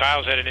 and now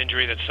Kyle's had an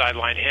injury that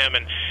sidelined him,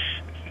 and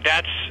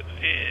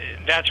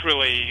that's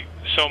really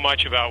so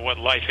much about what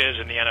life is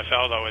in the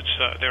NFL. Though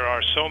there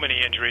are so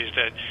many injuries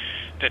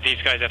that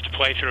these guys have to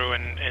play through,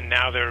 and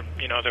now they're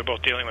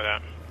both dealing with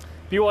that.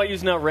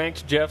 BYU's now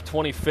ranked, Jeff,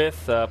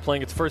 25th,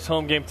 playing its first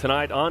home game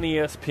tonight on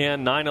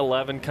ESPN,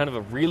 9/11, kind of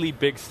a really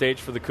big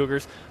stage for the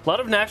Cougars. A lot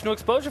of national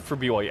exposure for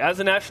BYU. As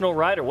a national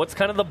writer, what's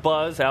kind of the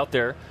buzz out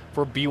there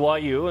for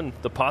BYU and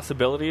the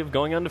possibility of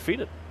going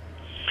undefeated?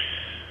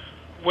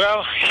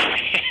 Well,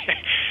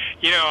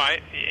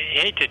 I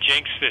hate to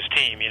jinx this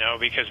team,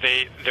 because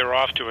they're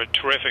off to a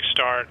terrific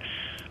start.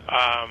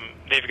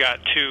 They've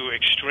got 2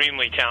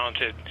 extremely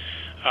talented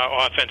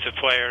offensive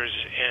players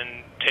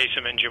in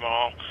Taysom and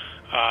Jamal.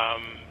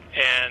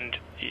 And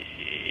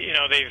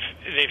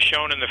they've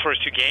shown in the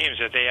first 2 games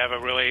that they have a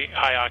really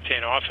high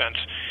octane offense.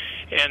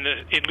 And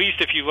at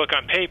least if you look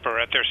on paper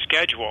at their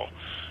schedule,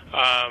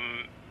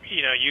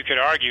 you could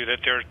argue that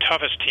their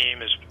toughest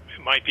team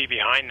might be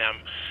behind them.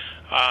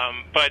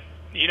 But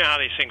you know how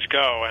these things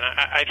go, and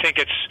I think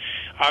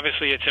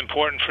it's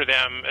important for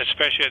them,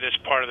 especially at this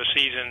part of the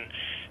season,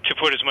 to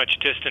put as much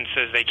distance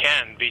as they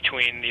can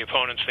between the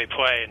opponents they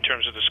play in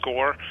terms of the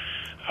score.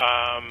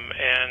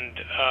 And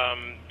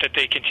that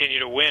they continue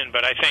to win.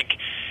 But I think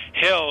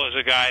Hill is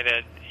a guy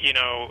that,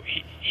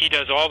 he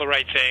does all the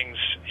right things.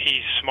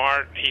 He's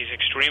smart. He's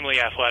extremely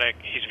athletic.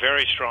 He's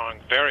very strong,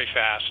 very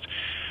fast.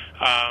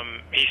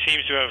 He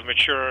seems to have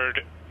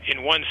matured.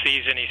 In one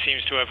season, he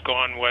seems to have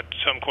gone what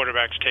some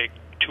quarterbacks take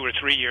 2 or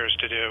 3 years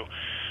to do.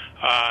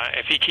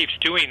 If he keeps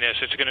doing this,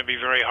 it's going to be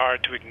very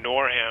hard to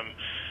ignore him,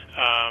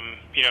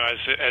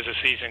 as the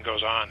season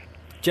goes on.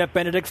 Jeff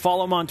Benedict,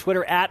 follow him on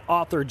Twitter at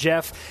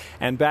AuthorJeff,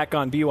 and back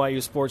on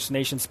BYU Sports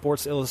Nation,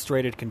 Sports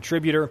Illustrated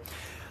contributor.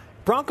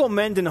 Bronco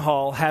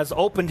Mendenhall has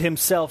opened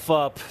himself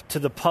up to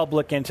the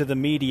public and to the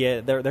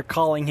media. They're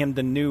calling him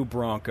the new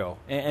Bronco.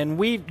 And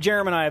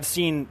Jeremy and I have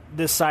seen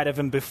this side of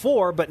him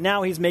before, but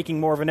now he's making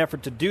more of an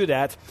effort to do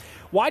that.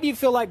 Why do you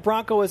feel like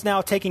Bronco is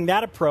now taking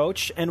that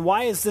approach, and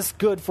why is this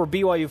good for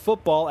BYU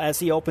football as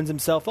he opens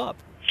himself up?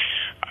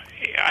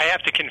 I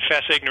have to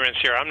confess ignorance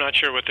here. I'm not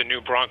sure what the new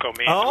Bronco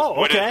means.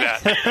 Oh, okay.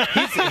 What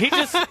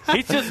is that?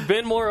 he's just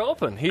been more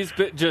open. He's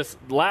been just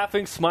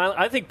laughing, smiling.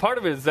 I think part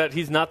of it is that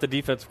he's not the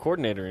defensive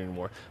coordinator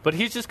anymore, but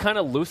he's just kind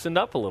of loosened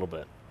up a little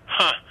bit.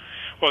 Huh.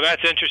 Well,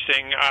 that's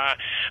interesting.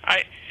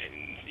 I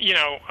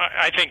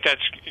think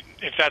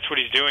if that's what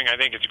he's doing, I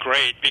think it's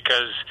great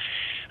because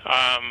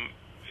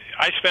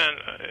I spent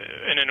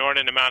an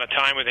inordinate amount of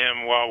time with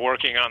him while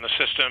working on the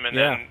system, and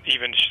then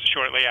even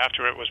shortly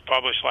after it was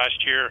published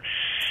last year.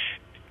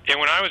 And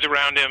when I was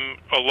around him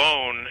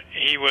alone,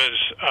 he was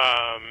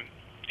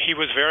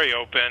very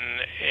open,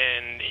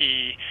 and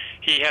he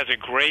has a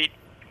great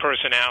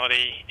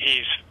personality.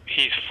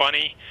 He's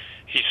funny.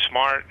 He's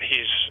smart. He's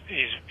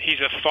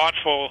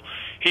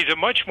a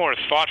much more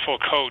thoughtful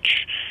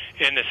coach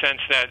in the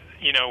sense that,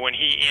 when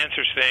he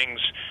answers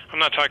things, I'm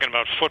not talking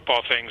about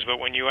football things, but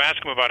when you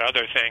ask him about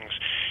other things,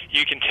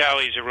 you can tell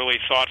he's a really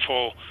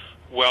thoughtful,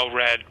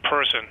 well-read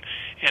person.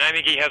 And I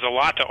think he has a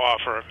lot to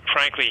offer.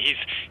 Frankly,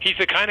 he's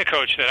the kind of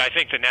coach that I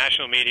think the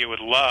national media would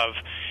love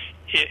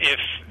if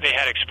they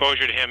had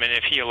exposure to him and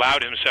if he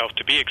allowed himself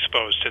to be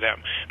exposed to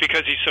them,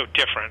 because he's so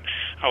different.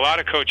 A lot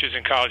of coaches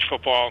in college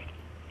football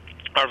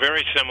are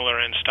very similar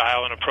in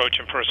style and approach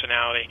and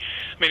personality.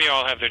 I mean, they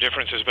all have their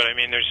differences, but I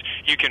mean,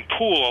 you can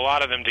pool a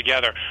lot of them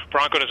together.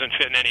 Bronco doesn't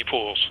fit in any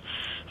pools.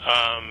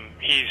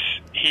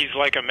 He's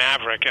like a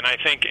maverick, and I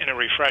think in a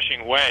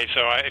refreshing way.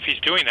 So if he's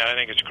doing that, I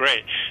think it's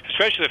great,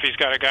 especially if he's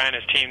got a guy on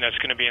his team that's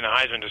going to be in the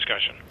Heisman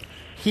discussion.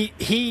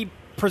 He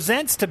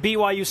presents to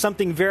BYU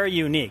something very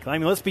unique. I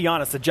mean, let's be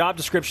honest. The job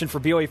description for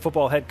BYU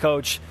football head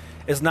coach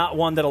is not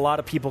one that a lot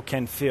of people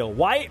can fill.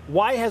 Why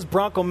has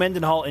Bronco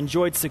Mendenhall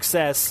enjoyed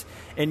success,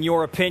 in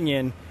your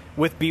opinion,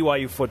 with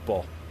BYU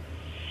football?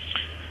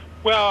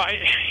 Well,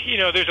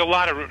 there's a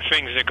lot of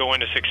things that go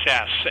into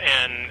success,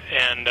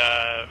 and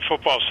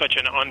football is such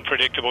an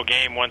unpredictable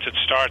game. Once it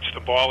starts, the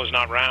ball is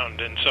not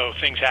round, and so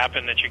things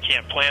happen that you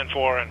can't plan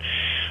for. And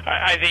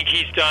I think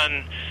he's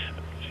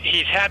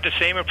had the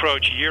same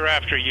approach year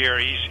after year.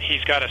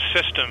 He's got a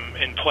system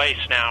in place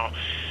now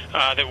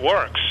that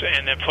works,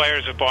 and that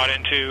players have bought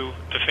into,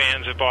 the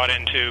fans have bought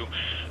into.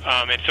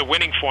 It's a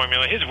winning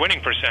formula. His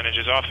winning percentage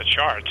is off the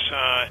charts.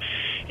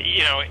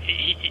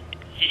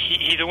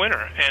 He's a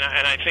winner,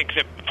 and I think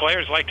that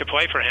players like to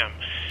play for him.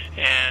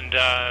 And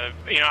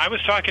I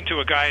was talking to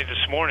a guy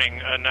this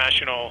morning, a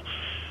national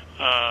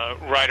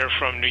writer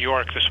from New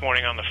York this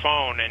morning on the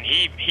phone, and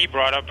he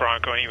brought up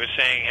Bronco, and he was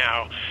saying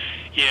how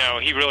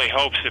he really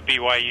hopes that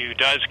BYU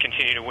does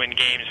continue to win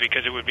games,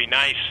 because it would be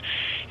nice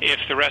if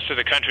the rest of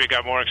the country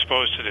got more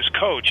exposed to this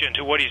coach and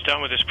to what he's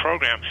done with this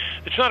program.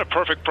 It's not a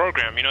perfect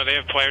program. They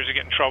have players that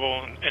get in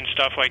trouble and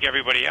stuff like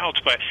everybody else,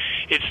 but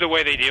it's the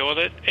way they deal with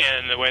it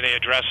and the way they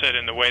address it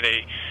and the way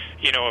they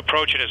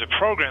approach it as a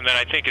program that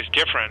I think is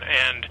different.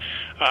 And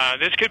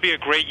this could be a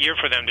great year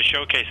for them to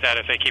showcase that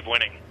if they keep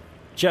winning.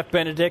 Jeff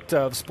Benedict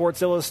of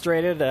Sports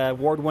Illustrated,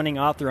 award-winning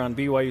author on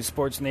BYU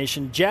Sports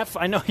Nation. Jeff,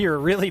 I know you're a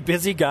really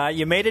busy guy.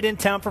 You made it in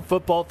town for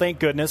football, thank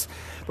goodness.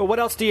 But what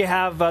else do you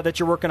have that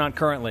you're working on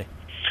currently?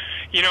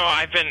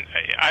 I've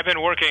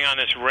been working on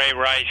this Ray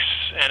Rice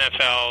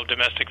NFL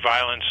domestic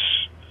violence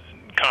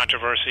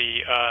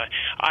controversy.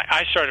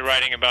 I started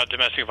writing about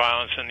domestic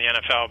violence in the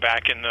NFL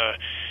back in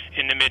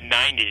the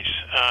mid-'90s.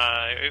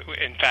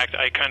 In fact,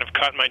 I kind of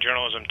cut my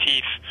journalism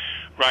teeth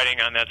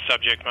writing on that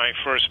subject. My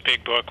first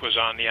big book was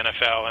on the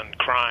NFL and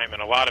crime,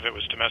 and a lot of it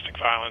was domestic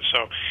violence.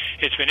 So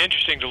it's been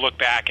interesting to look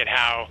back at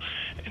how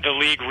the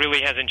league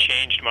really hasn't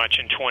changed much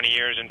in 20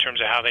 years in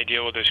terms of how they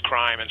deal with this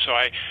crime. And so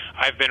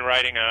I've been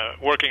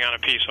working on a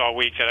piece all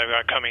week that I've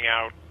got coming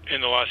out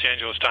in the Los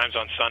Angeles Times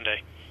on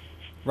Sunday.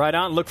 Right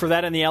on. Look for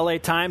that in the LA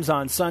Times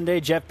on Sunday.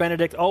 Jeff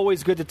Benedict,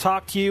 always good to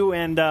talk to you,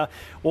 and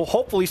we'll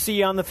hopefully see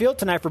you on the field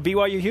tonight for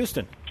BYU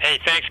Houston. Hey,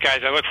 thanks, guys.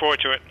 I look forward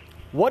to it.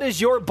 What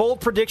is your bold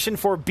prediction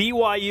for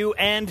BYU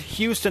and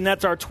Houston?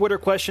 That's our Twitter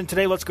question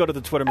today. Let's go to the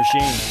Twitter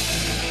machine.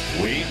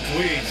 Tweet.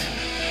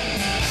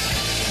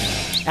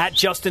 At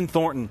Justin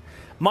Thornton.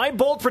 My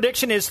bold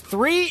prediction is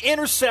 3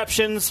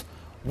 interceptions,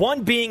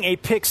 one being a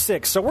pick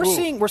six. So we're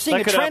seeing a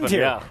trend happen,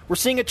 here. Yeah. We're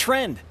seeing a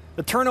trend.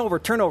 The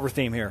turnover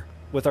theme here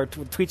with our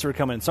tweets that are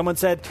coming in. Someone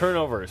said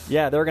turnovers.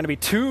 Yeah, there are going to be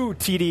 2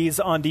 TDs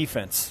on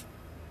defense.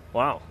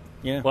 Wow.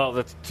 Yeah. Well,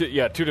 that's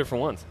 2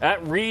 different ones.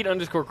 At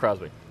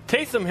Reed_Crosby.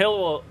 Taysom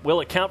Hill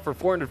will account for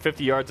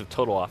 450 yards of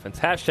total offense.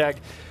 Hashtag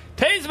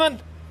Taysman.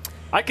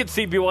 I could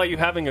see BYU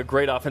having a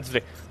great offensive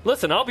day.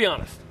 Listen, I'll be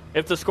honest.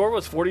 If the score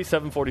was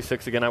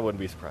 47-46 again, I wouldn't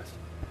be surprised.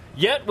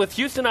 Yet, with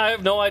Houston, I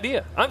have no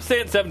idea. I'm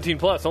saying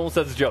 17+, almost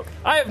as a joke.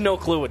 I have no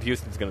clue what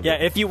Houston's going to do.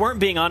 Yeah, if you weren't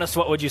being honest,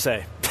 what would you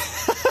say?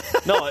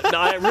 No,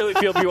 I really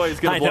feel BYU's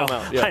going to blow them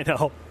out. Yeah. I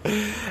know.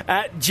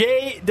 At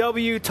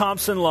J.W.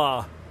 Thompson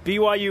Law,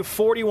 BYU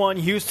 41,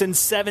 Houston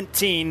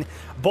 17.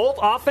 Both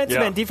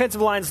offensive and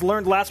defensive lines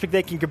learned last week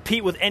they can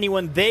compete with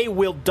anyone. They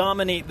will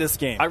dominate this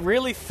game. I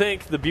really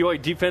think the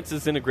BYU defense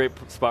is in a great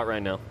spot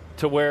right now,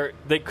 to where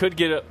they could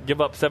give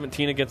up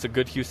 17 against a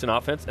good Houston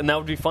offense, and that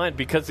would be fine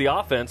because the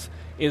offense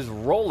is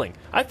rolling.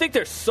 I think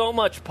there's so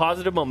much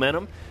positive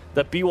momentum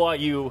that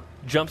BYU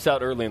jumps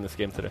out early in this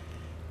game today.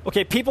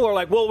 Okay, people are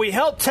like, well, we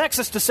held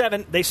Texas to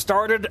 7. They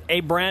started a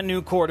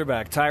brand-new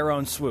quarterback,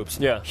 Tyrone Swoops.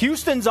 Yeah.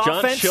 Houston's John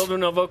offense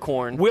Children of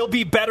O'Corn will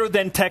be better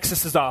than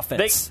Texas's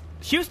offense.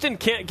 Houston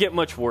can't get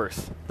much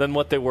worse than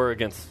what they were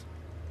against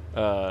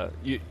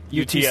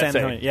UTSA, San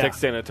Antonio, yeah.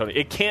 Texas San Antonio.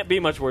 It can't be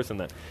much worse than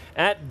that.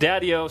 At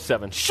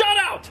Daddy07,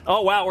 shutout!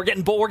 Oh, wow, we're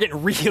getting bold. We're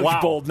getting really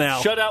bold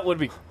now. Shutout would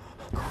be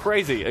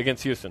crazy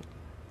against Houston.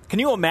 Can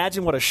you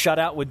imagine what a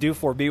shutout would do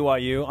for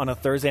BYU on a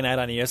Thursday night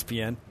on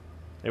ESPN?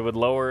 It would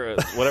lower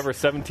whatever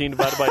 17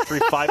 divided by 3,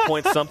 5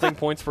 points something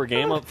points per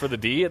game up for the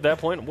D at that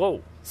point.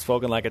 Whoa.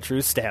 Spoken like a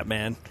true stat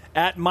man.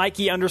 At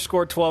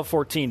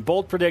Mikey_1214.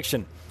 Bold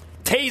prediction.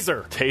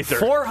 Taser.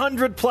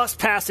 400-plus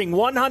passing,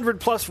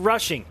 100-plus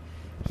rushing.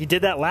 He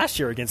did that last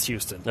year against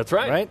Houston. That's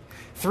right.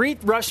 3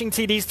 rushing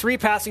TDs, 3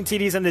 passing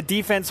TDs, and the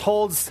defense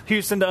holds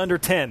Houston to under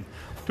 10.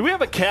 Do we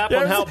have a cap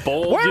on how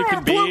bold you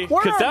can be?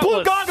 Because that blue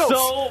was goggles?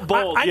 so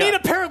bold. I need a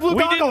pair of blue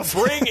goggles.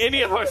 We didn't bring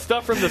any of our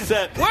stuff from the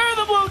set. Where are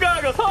the blue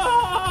goggles?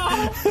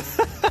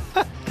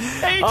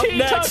 18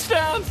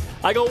 touchdowns.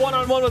 I go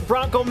one-on-one with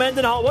Bronco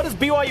Mendenhall. What does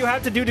BYU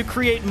have to do to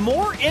create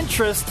more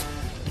interest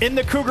in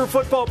the Cougar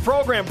football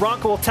program?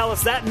 Bronco will tell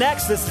us that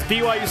next. This is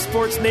BYU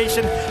Sports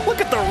Nation. Look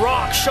at The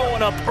Rock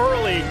showing up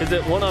early. Is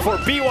it one-on-one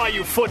for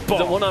BYU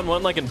football? Is it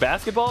one-on-one like in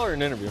basketball or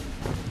an interview?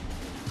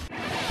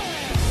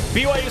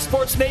 BYU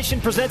Sports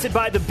Nation presented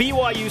by the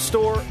BYU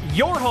Store,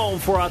 your home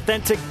for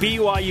authentic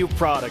BYU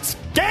products.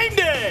 Game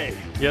day!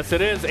 Yes,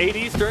 it is. 8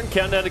 Eastern,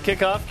 countdown to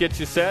kickoff. Get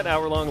you set.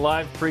 Hour-long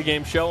live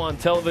pregame show on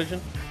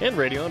television and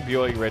radio on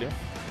BYU Radio.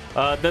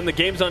 Then the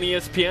game's on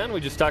ESPN.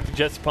 We just talked to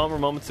Jesse Palmer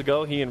moments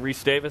ago. He and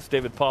Reese Davis,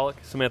 David Pollack,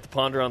 Samantha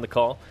Ponder on the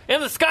call.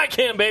 And the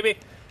Skycam, baby!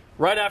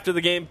 Right after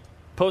the game,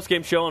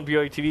 post-game show on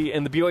BYU TV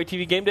and the BYU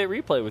TV Game Day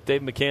replay with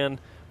Dave McCann,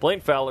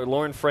 Blaine Fowler,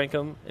 Lauren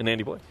Frankham, and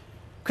Andy Boyd.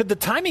 Could the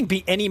timing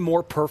be any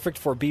more perfect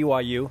for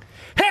BYU?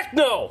 Heck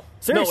no!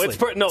 Seriously?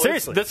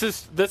 Seriously.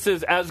 This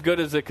is as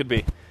good as it could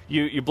be.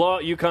 You blow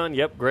out UConn,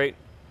 yep, great.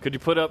 Could you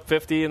put up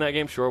 50 in that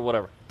game? Sure,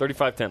 whatever.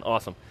 35-10,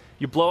 awesome.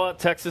 You blow out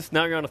Texas,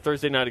 now you're on a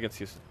Thursday night against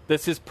Houston.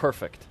 This is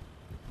perfect.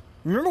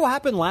 Remember what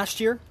happened last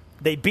year?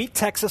 They beat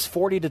Texas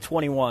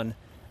 40-21.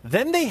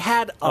 Then they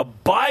had a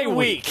bye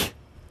week,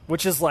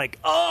 which is like,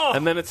 oh!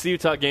 And then it's the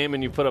Utah game,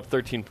 and you put up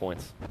 13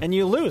 points. And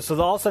you lose. So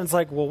all of a sudden it's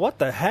like, well, what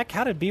the heck?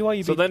 How did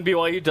BYU So then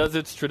BYU does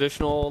its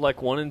traditional,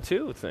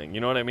 1-2 thing.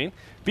 You know what I mean?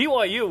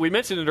 BYU, we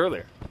mentioned it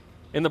earlier.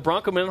 In the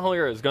Bronco Mendenhall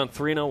era, has gone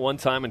 3-0 one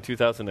time in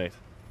 2008.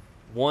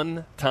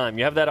 One time.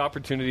 You have that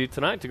opportunity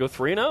tonight to go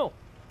 3-0.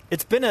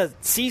 It's been a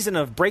season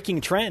of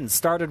breaking trends.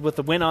 Started with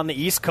the win on the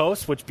East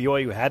Coast, which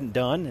BYU hadn't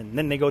done, and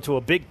then they go to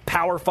a big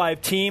Power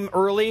 5 team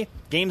early,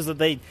 games that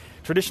they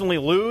traditionally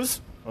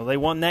lose. Well, they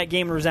won that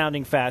game in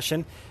resounding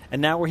fashion,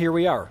 and now here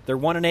we are. They're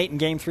 1-8 in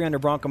Game 3 under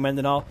Bronco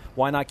Mendenhall.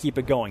 Why not keep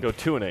it going? Go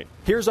 2-8.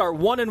 Here's our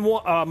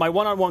my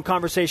one-on-one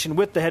conversation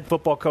with the head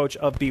football coach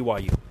of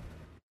BYU.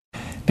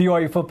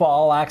 BYU Football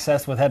All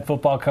Access with head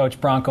football coach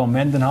Bronco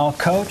Mendenhall.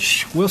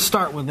 Coach, we'll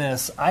start with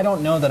this. I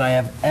don't know that I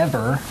have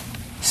ever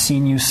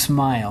seen you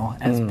smile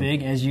as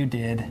big as you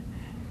did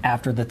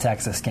after the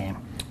Texas game.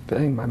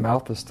 Dang, my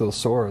mouth is still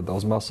sore.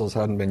 Those muscles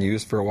hadn't been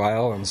used for a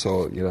while, and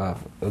so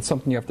that's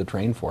something you have to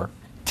train for.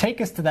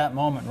 Take us to that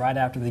moment right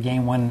after the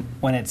game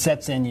when it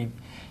sets in.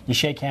 You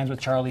shake hands with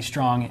Charlie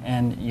Strong,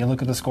 and you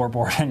look at the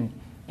scoreboard, and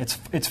it's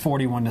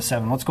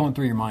 41-7. What's going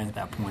through your mind at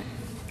that point?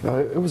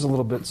 It was a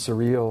little bit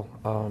surreal,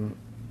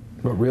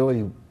 but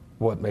really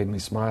what made me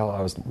smile,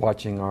 I was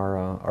watching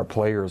our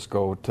players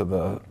go to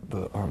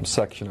the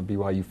section of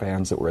BYU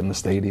fans that were in the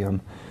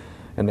stadium,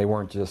 and they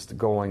weren't just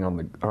going on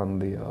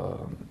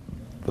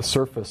the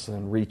surface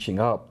and reaching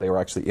up. They were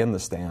actually in the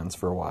stands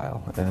for a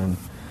while, and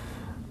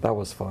that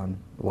was fun.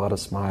 A lot of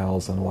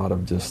smiles and a lot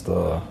of just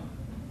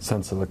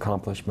sense of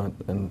accomplishment,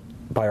 and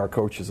by our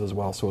coaches as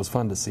well. So it was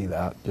fun to see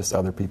that, just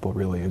other people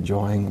really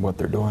enjoying what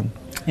they're doing.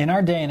 In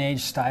our day and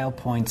age, style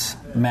points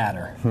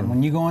matter. And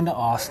when you go into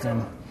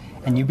Austin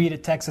and you beat a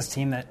Texas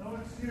team that,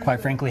 quite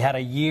frankly, had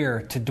a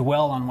year to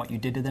dwell on what you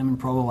did to them in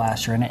Provo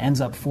last year, and it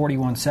ends up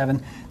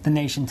 41-7, the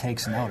nation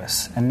takes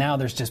notice. And now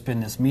there's just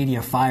been this media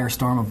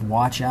firestorm of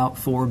watch out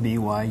for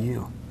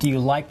BYU. Do you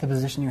like the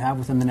position you have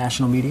within the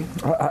national media?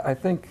 I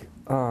think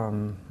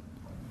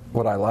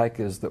what I like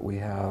is that we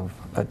have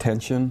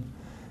attention,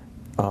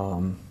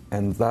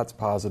 and that's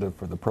positive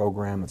for the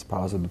program. It's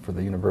positive for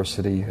the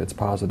university. It's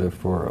positive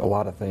for a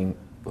lot of things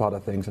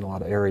in a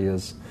lot of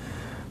areas.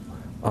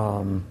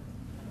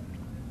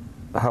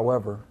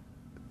 However,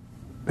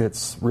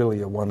 it's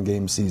really a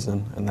one-game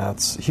season, and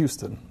that's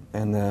Houston.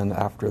 And then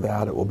after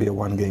that, it will be a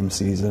one-game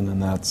season,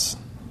 and that's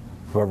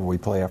whoever we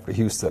play after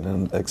Houston,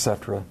 and et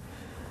cetera.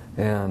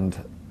 And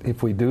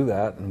if we do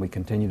that, and we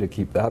continue to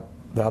keep that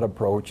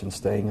approach and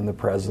staying in the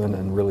present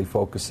and really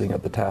focusing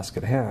at the task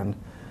at hand,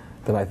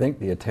 then I think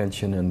the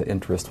attention and the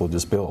interest will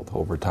just build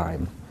over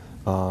time.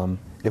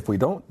 If we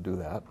don't do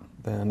that,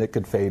 then it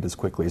could fade as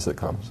quickly as it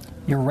comes.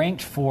 You're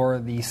ranked for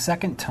the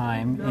second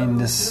time in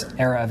this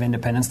era of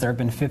independence. There have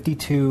been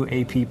 52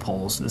 AP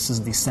polls. This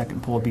is the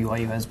second poll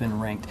BYU has been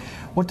ranked.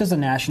 What does a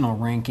national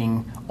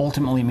ranking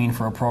ultimately mean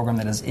for a program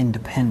that is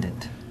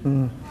independent?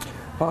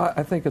 Well,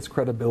 I think it's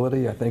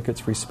credibility, I think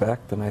it's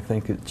respect, and I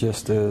think it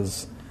just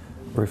is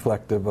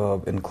reflective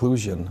of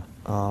inclusion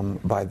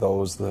by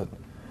those that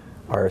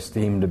are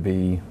esteemed to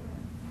be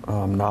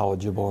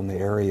knowledgeable in the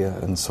area,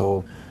 and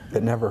so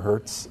it never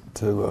hurts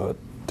to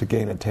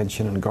gain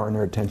attention and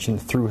garner attention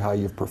through how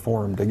you've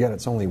performed. Again,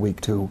 it's only week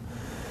 2.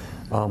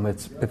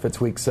 If it's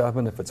week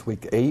 7, if it's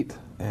week 8,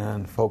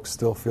 and folks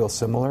still feel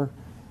similar,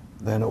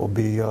 then it will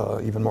be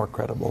even more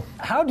credible.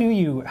 How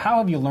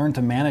have you learned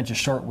to manage a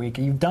short week?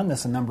 You've done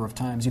this a number of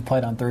times. You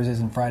played on Thursdays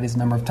and Fridays a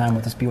number of times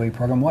with this BYU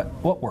program.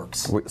 What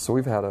works? So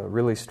we've had a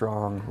really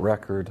strong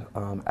record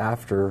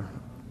after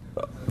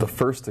the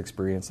first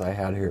experience I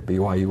had here at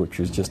BYU, which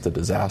was just a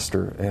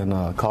disaster.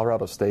 And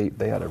Colorado State,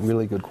 they had a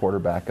really good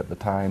quarterback at the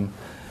time,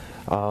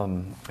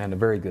 and a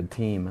very good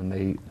team.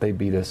 And they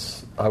beat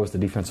us. I was the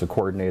defensive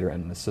coordinator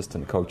and an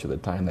assistant coach at the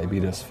time. They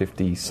beat us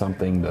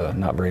 50-something to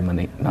not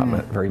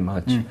very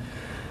much.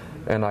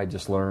 And I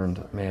just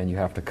learned, man, you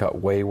have to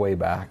cut way, way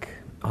back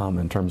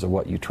in terms of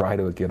what you try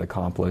to get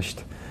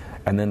accomplished.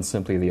 And then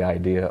simply the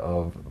idea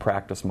of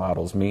practice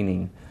models,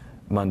 meaning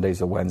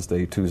Monday's a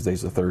Wednesday,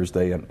 Tuesday's a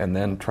Thursday, and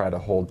then try to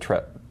hold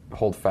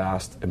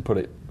fast and put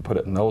it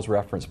in those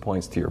reference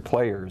points to your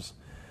players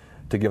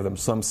to give them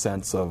some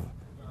sense of,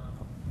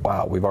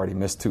 wow, we've already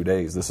missed 2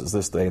 days, this is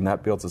this day, and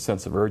that builds a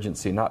sense of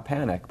urgency, not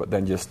panic, but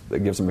then just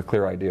it gives them a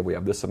clear idea, we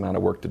have this amount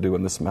of work to do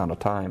in this amount of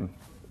time.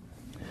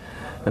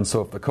 And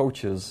so if the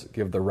coaches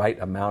give the right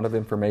amount of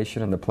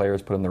information and the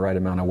players put in the right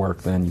amount of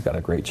work, then you've got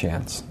a great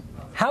chance.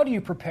 How do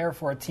you prepare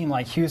for a team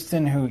like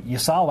Houston, who you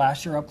saw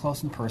last year up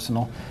close and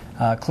personal?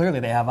 Clearly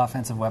they have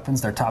offensive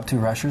weapons. Their top 2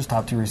 rushers,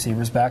 top 2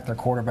 receivers back. Their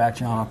quarterback,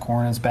 John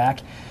O'Corn, is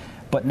back.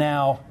 But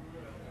now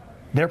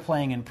they're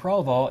playing in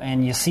Provo,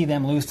 and you see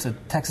them lose to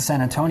Texas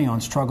San Antonio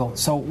and struggle.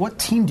 So what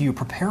team do you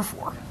prepare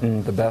for?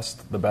 The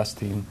best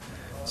team.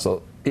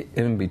 So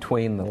in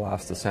between the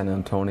loss to San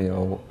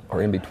Antonio,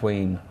 or in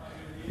between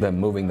them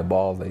moving the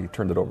ball, they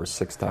turned it over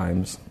 6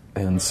 times.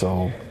 And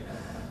so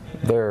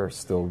they're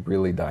still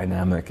really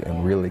dynamic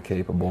and really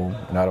capable.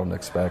 And I don't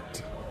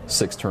expect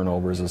 6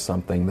 turnovers as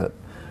something that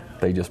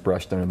they just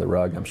brushed under the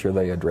rug. I'm sure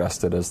they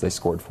addressed it as they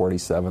scored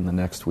 47 the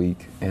next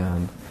week.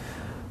 And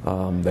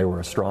they were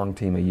a strong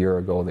team a year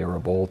ago. They were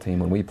a bowl team.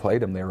 When we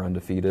played them, they were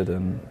undefeated,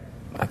 and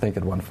I think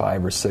had won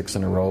 5 or 6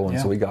 in a row. And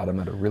so we got them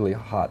at a really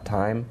hot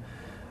time.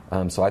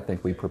 So I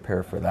think we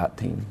prepare for that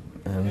team,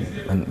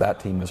 and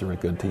that team is a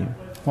really good team.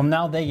 Well,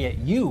 now they get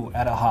you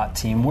at a hot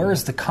team. Where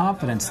is the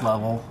confidence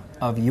level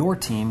of your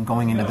team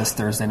going into this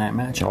Thursday night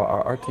matchup? Well,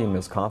 our team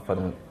is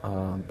confident,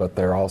 but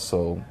they're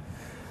also,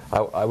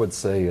 I would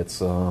say it's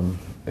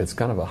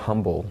kind of a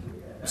humble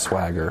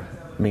swagger,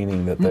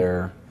 meaning that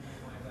they're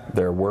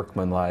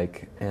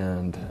workmanlike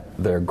and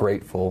they're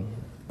grateful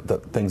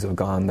that things have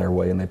gone their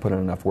way and they put in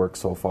enough work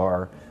so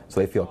far, so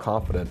they feel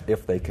confident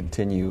if they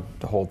continue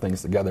to hold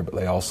things together, but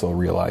they also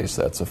realize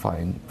that's a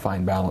fine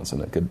balance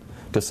and it could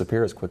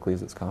disappear as quickly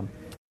as it's come.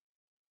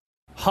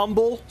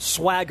 Humble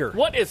swagger.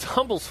 What is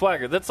humble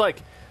swagger? That's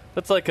like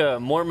a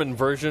Mormon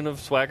version of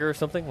swagger or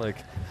something. Like,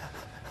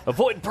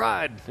 avoid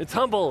pride. It's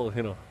humble.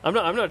 I'm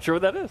not sure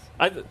what that is.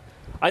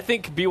 I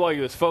think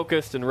BYU is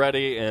focused and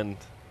ready, and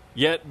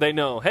yet they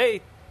know,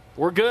 hey,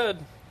 we're good.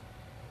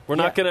 We're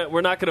not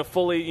gonna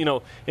fully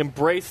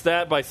embrace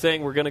that by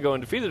saying we're gonna go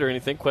undefeated or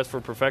anything. Quest for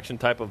perfection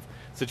type of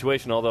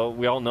situation. Although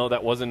we all know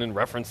that wasn't in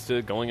reference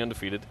to going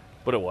undefeated,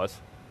 but it was.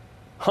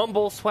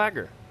 Humble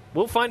swagger.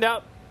 We'll find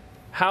out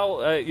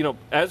how,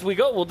 as we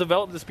go, we'll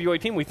develop this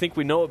BYU team. We think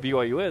we know what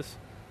BYU is.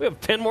 We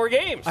have 10 more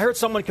games. I heard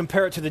someone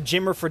compare it to the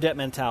Jimmer Fredette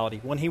mentality.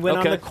 When he went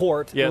on the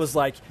court, it was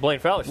like, Blaine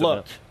Fowler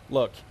said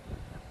look,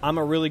 I'm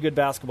a really good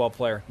basketball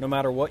player. No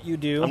matter what you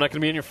do. I'm not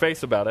going to be in your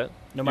face about it.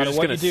 No matter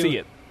what you do, see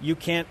it. You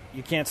can't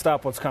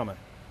stop what's coming.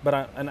 But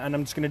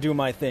I'm just going to do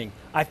my thing.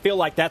 I feel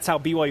like that's how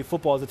BYU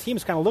football as a team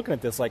is kind of looking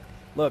at this. Like,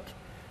 look,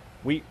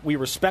 we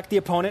respect the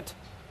opponent,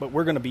 but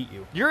we're going to beat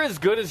you. You're as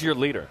good as your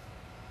leader.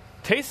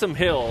 Taysom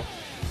Hill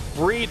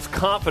breeds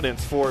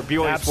confidence for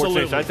BYU Sports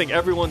Nation. I think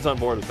everyone's on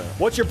board with that.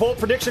 What's your bold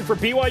prediction for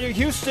BYU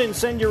Houston?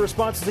 Send your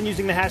responses in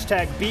using the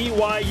hashtag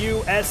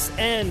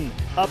BYUSN.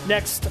 Up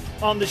next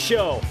on the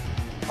show,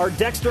 our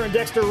Dexter and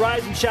Dexter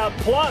Rise and Shout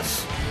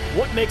Plus.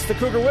 What makes the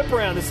Cougar whip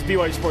around? This is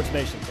BYU Sports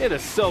Nation. It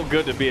is so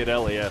good to be at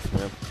LAS,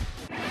 man.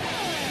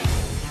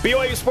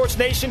 BYU Sports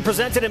Nation,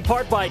 presented in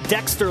part by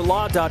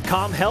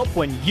DexterLaw.com. Help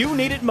when you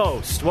need it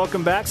most.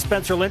 Welcome back.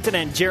 Spencer Linton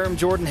and Jerem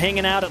Jordan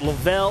hanging out at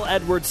LaVell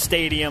Edwards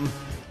Stadium.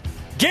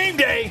 Game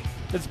day!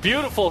 It's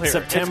beautiful here.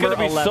 September It's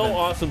going to be 11th. so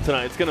awesome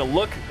tonight. It's going to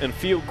look and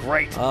feel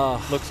great.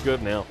 Looks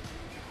good now.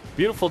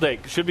 Beautiful day.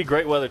 Should be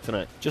great weather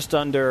tonight. Just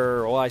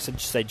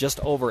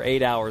over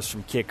 8 hours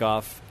from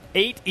kickoff.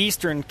 8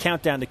 Eastern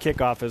countdown to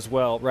kickoff as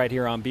well, right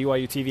here on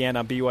BYU TV and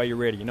on BYU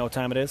Radio. You know what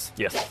time it is?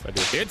 Yes, I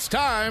do. It's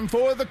time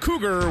for the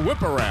Cougar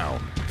Whip Around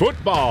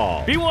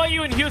Football.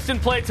 BYU and Houston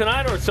play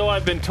tonight, or so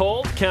I've been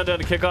told. Countdown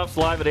to kickoffs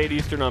live at 8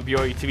 Eastern on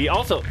BYU TV.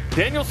 Also,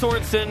 Daniel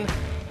Sorensen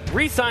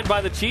re-signed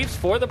by the Chiefs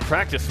for the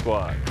practice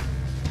squad.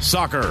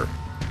 Soccer.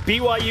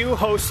 BYU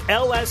hosts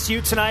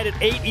LSU tonight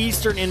at 8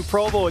 Eastern in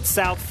Provo at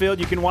Southfield.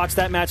 You can watch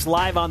that match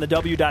live on the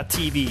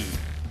W.TV.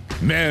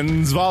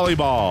 Men's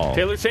volleyball.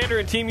 Taylor Sander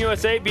and Team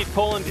USA beat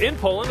Poland in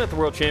Poland at the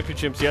World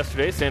Championships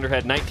yesterday. Sander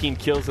had 19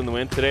 kills in the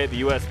win. Today, the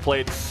U.S.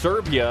 played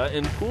Serbia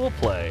in pool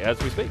play as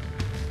we speak.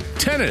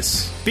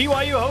 Tennis.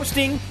 BYU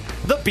hosting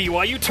the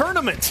BYU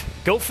Tournament.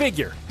 Go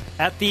figure.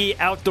 At the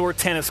outdoor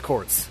tennis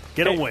courts.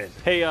 Get a win.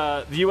 Hey,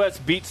 the U.S.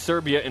 beat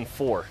Serbia in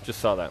 4. Just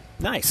saw that.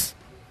 Nice.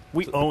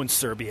 We own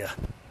Serbia.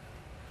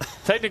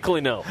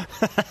 Technically, no.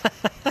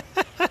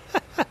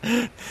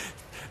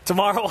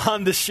 Tomorrow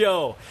on the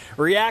show,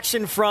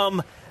 reaction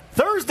from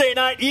Thursday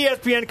night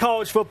ESPN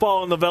College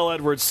Football in the LaVell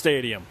Edwards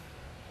Stadium.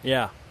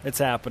 Yeah, it's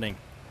happening.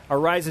 Our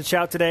Rise and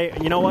Shout today,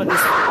 you know what? This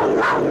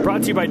is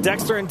brought to you by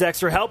Dexter and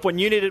Dexter. Help when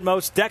you need it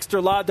most.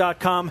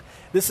 DexterLaw.com.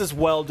 This is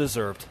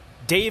well-deserved.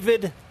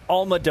 David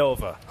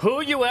Almadova.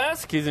 Who, you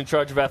ask? He's in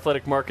charge of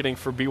athletic marketing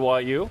for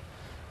BYU.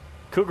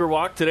 Cougar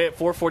Walk today at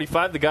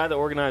 4:45, the guy that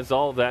organized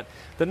all of that.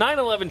 The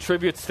 9/11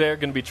 tributes today are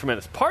going to be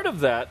tremendous. Part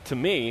of that, to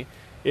me,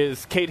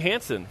 is Kate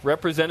Hansen,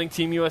 representing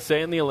Team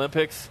USA in the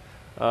Olympics.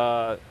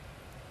 The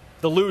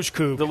Luge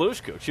Coupe. The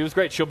Luge Coupe. She was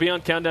great. She'll be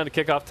on Countdown to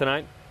Kickoff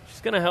tonight.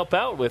 She's going to help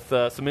out with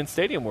some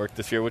in-stadium work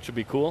this year, which would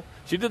be cool.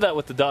 She did that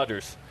with the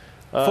Dodgers.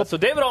 So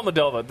David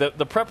Almadova,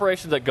 the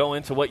preparations that go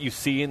into what you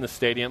see in the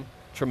stadium,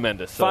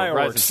 tremendous. So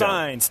fireworks,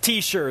 signs,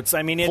 T-shirts.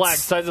 I mean, it's flags,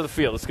 sides of the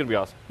field. It's going to be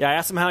awesome. Yeah, I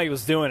asked him how he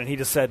was doing, and he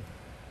just said,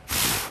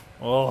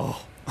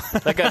 "Oh,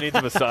 that guy needs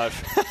a massage."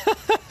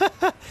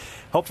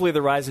 Hopefully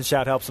the Rise and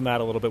Shout helps him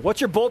out a little bit.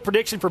 What's your bold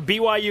prediction for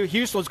BYU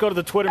Houston? Let's go to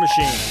the Twitter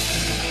machine.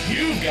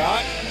 You've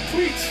got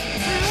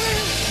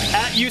tweets.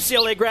 At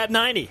UCLA Grad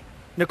 90.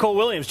 Nicole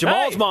Williams,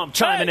 Jamal's mom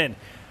chiming in.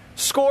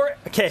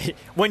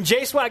 when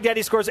J Swag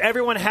Daddy scores,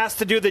 everyone has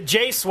to do the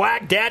J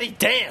Swag Daddy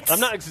dance. I'm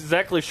not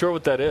exactly sure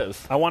what that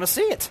is. I want to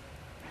see it.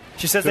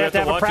 She says they have Do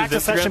to have a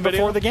practice session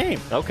before the game.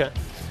 Okay.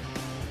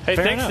 Hey,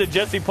 Fair thanks enough. to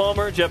Jesse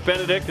Palmer, Jeff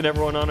Benedict, and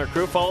everyone on our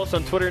crew. Follow us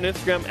on Twitter and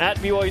Instagram at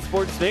BYU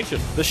Sports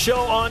Nation. The show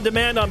on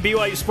demand on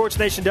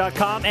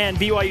BYUSportsNation.com and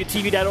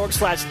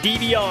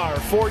BYUTV.org/DVR.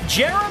 For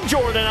Jerem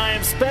Jordan, I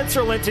am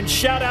Spencer Linton.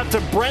 Shout out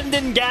to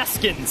Brendan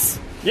Gaskins.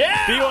 Yeah!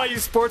 BYU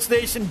Sports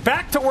Nation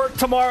back to work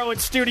tomorrow in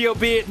Studio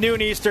B at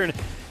noon Eastern.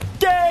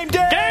 Game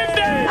day! Game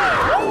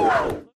day!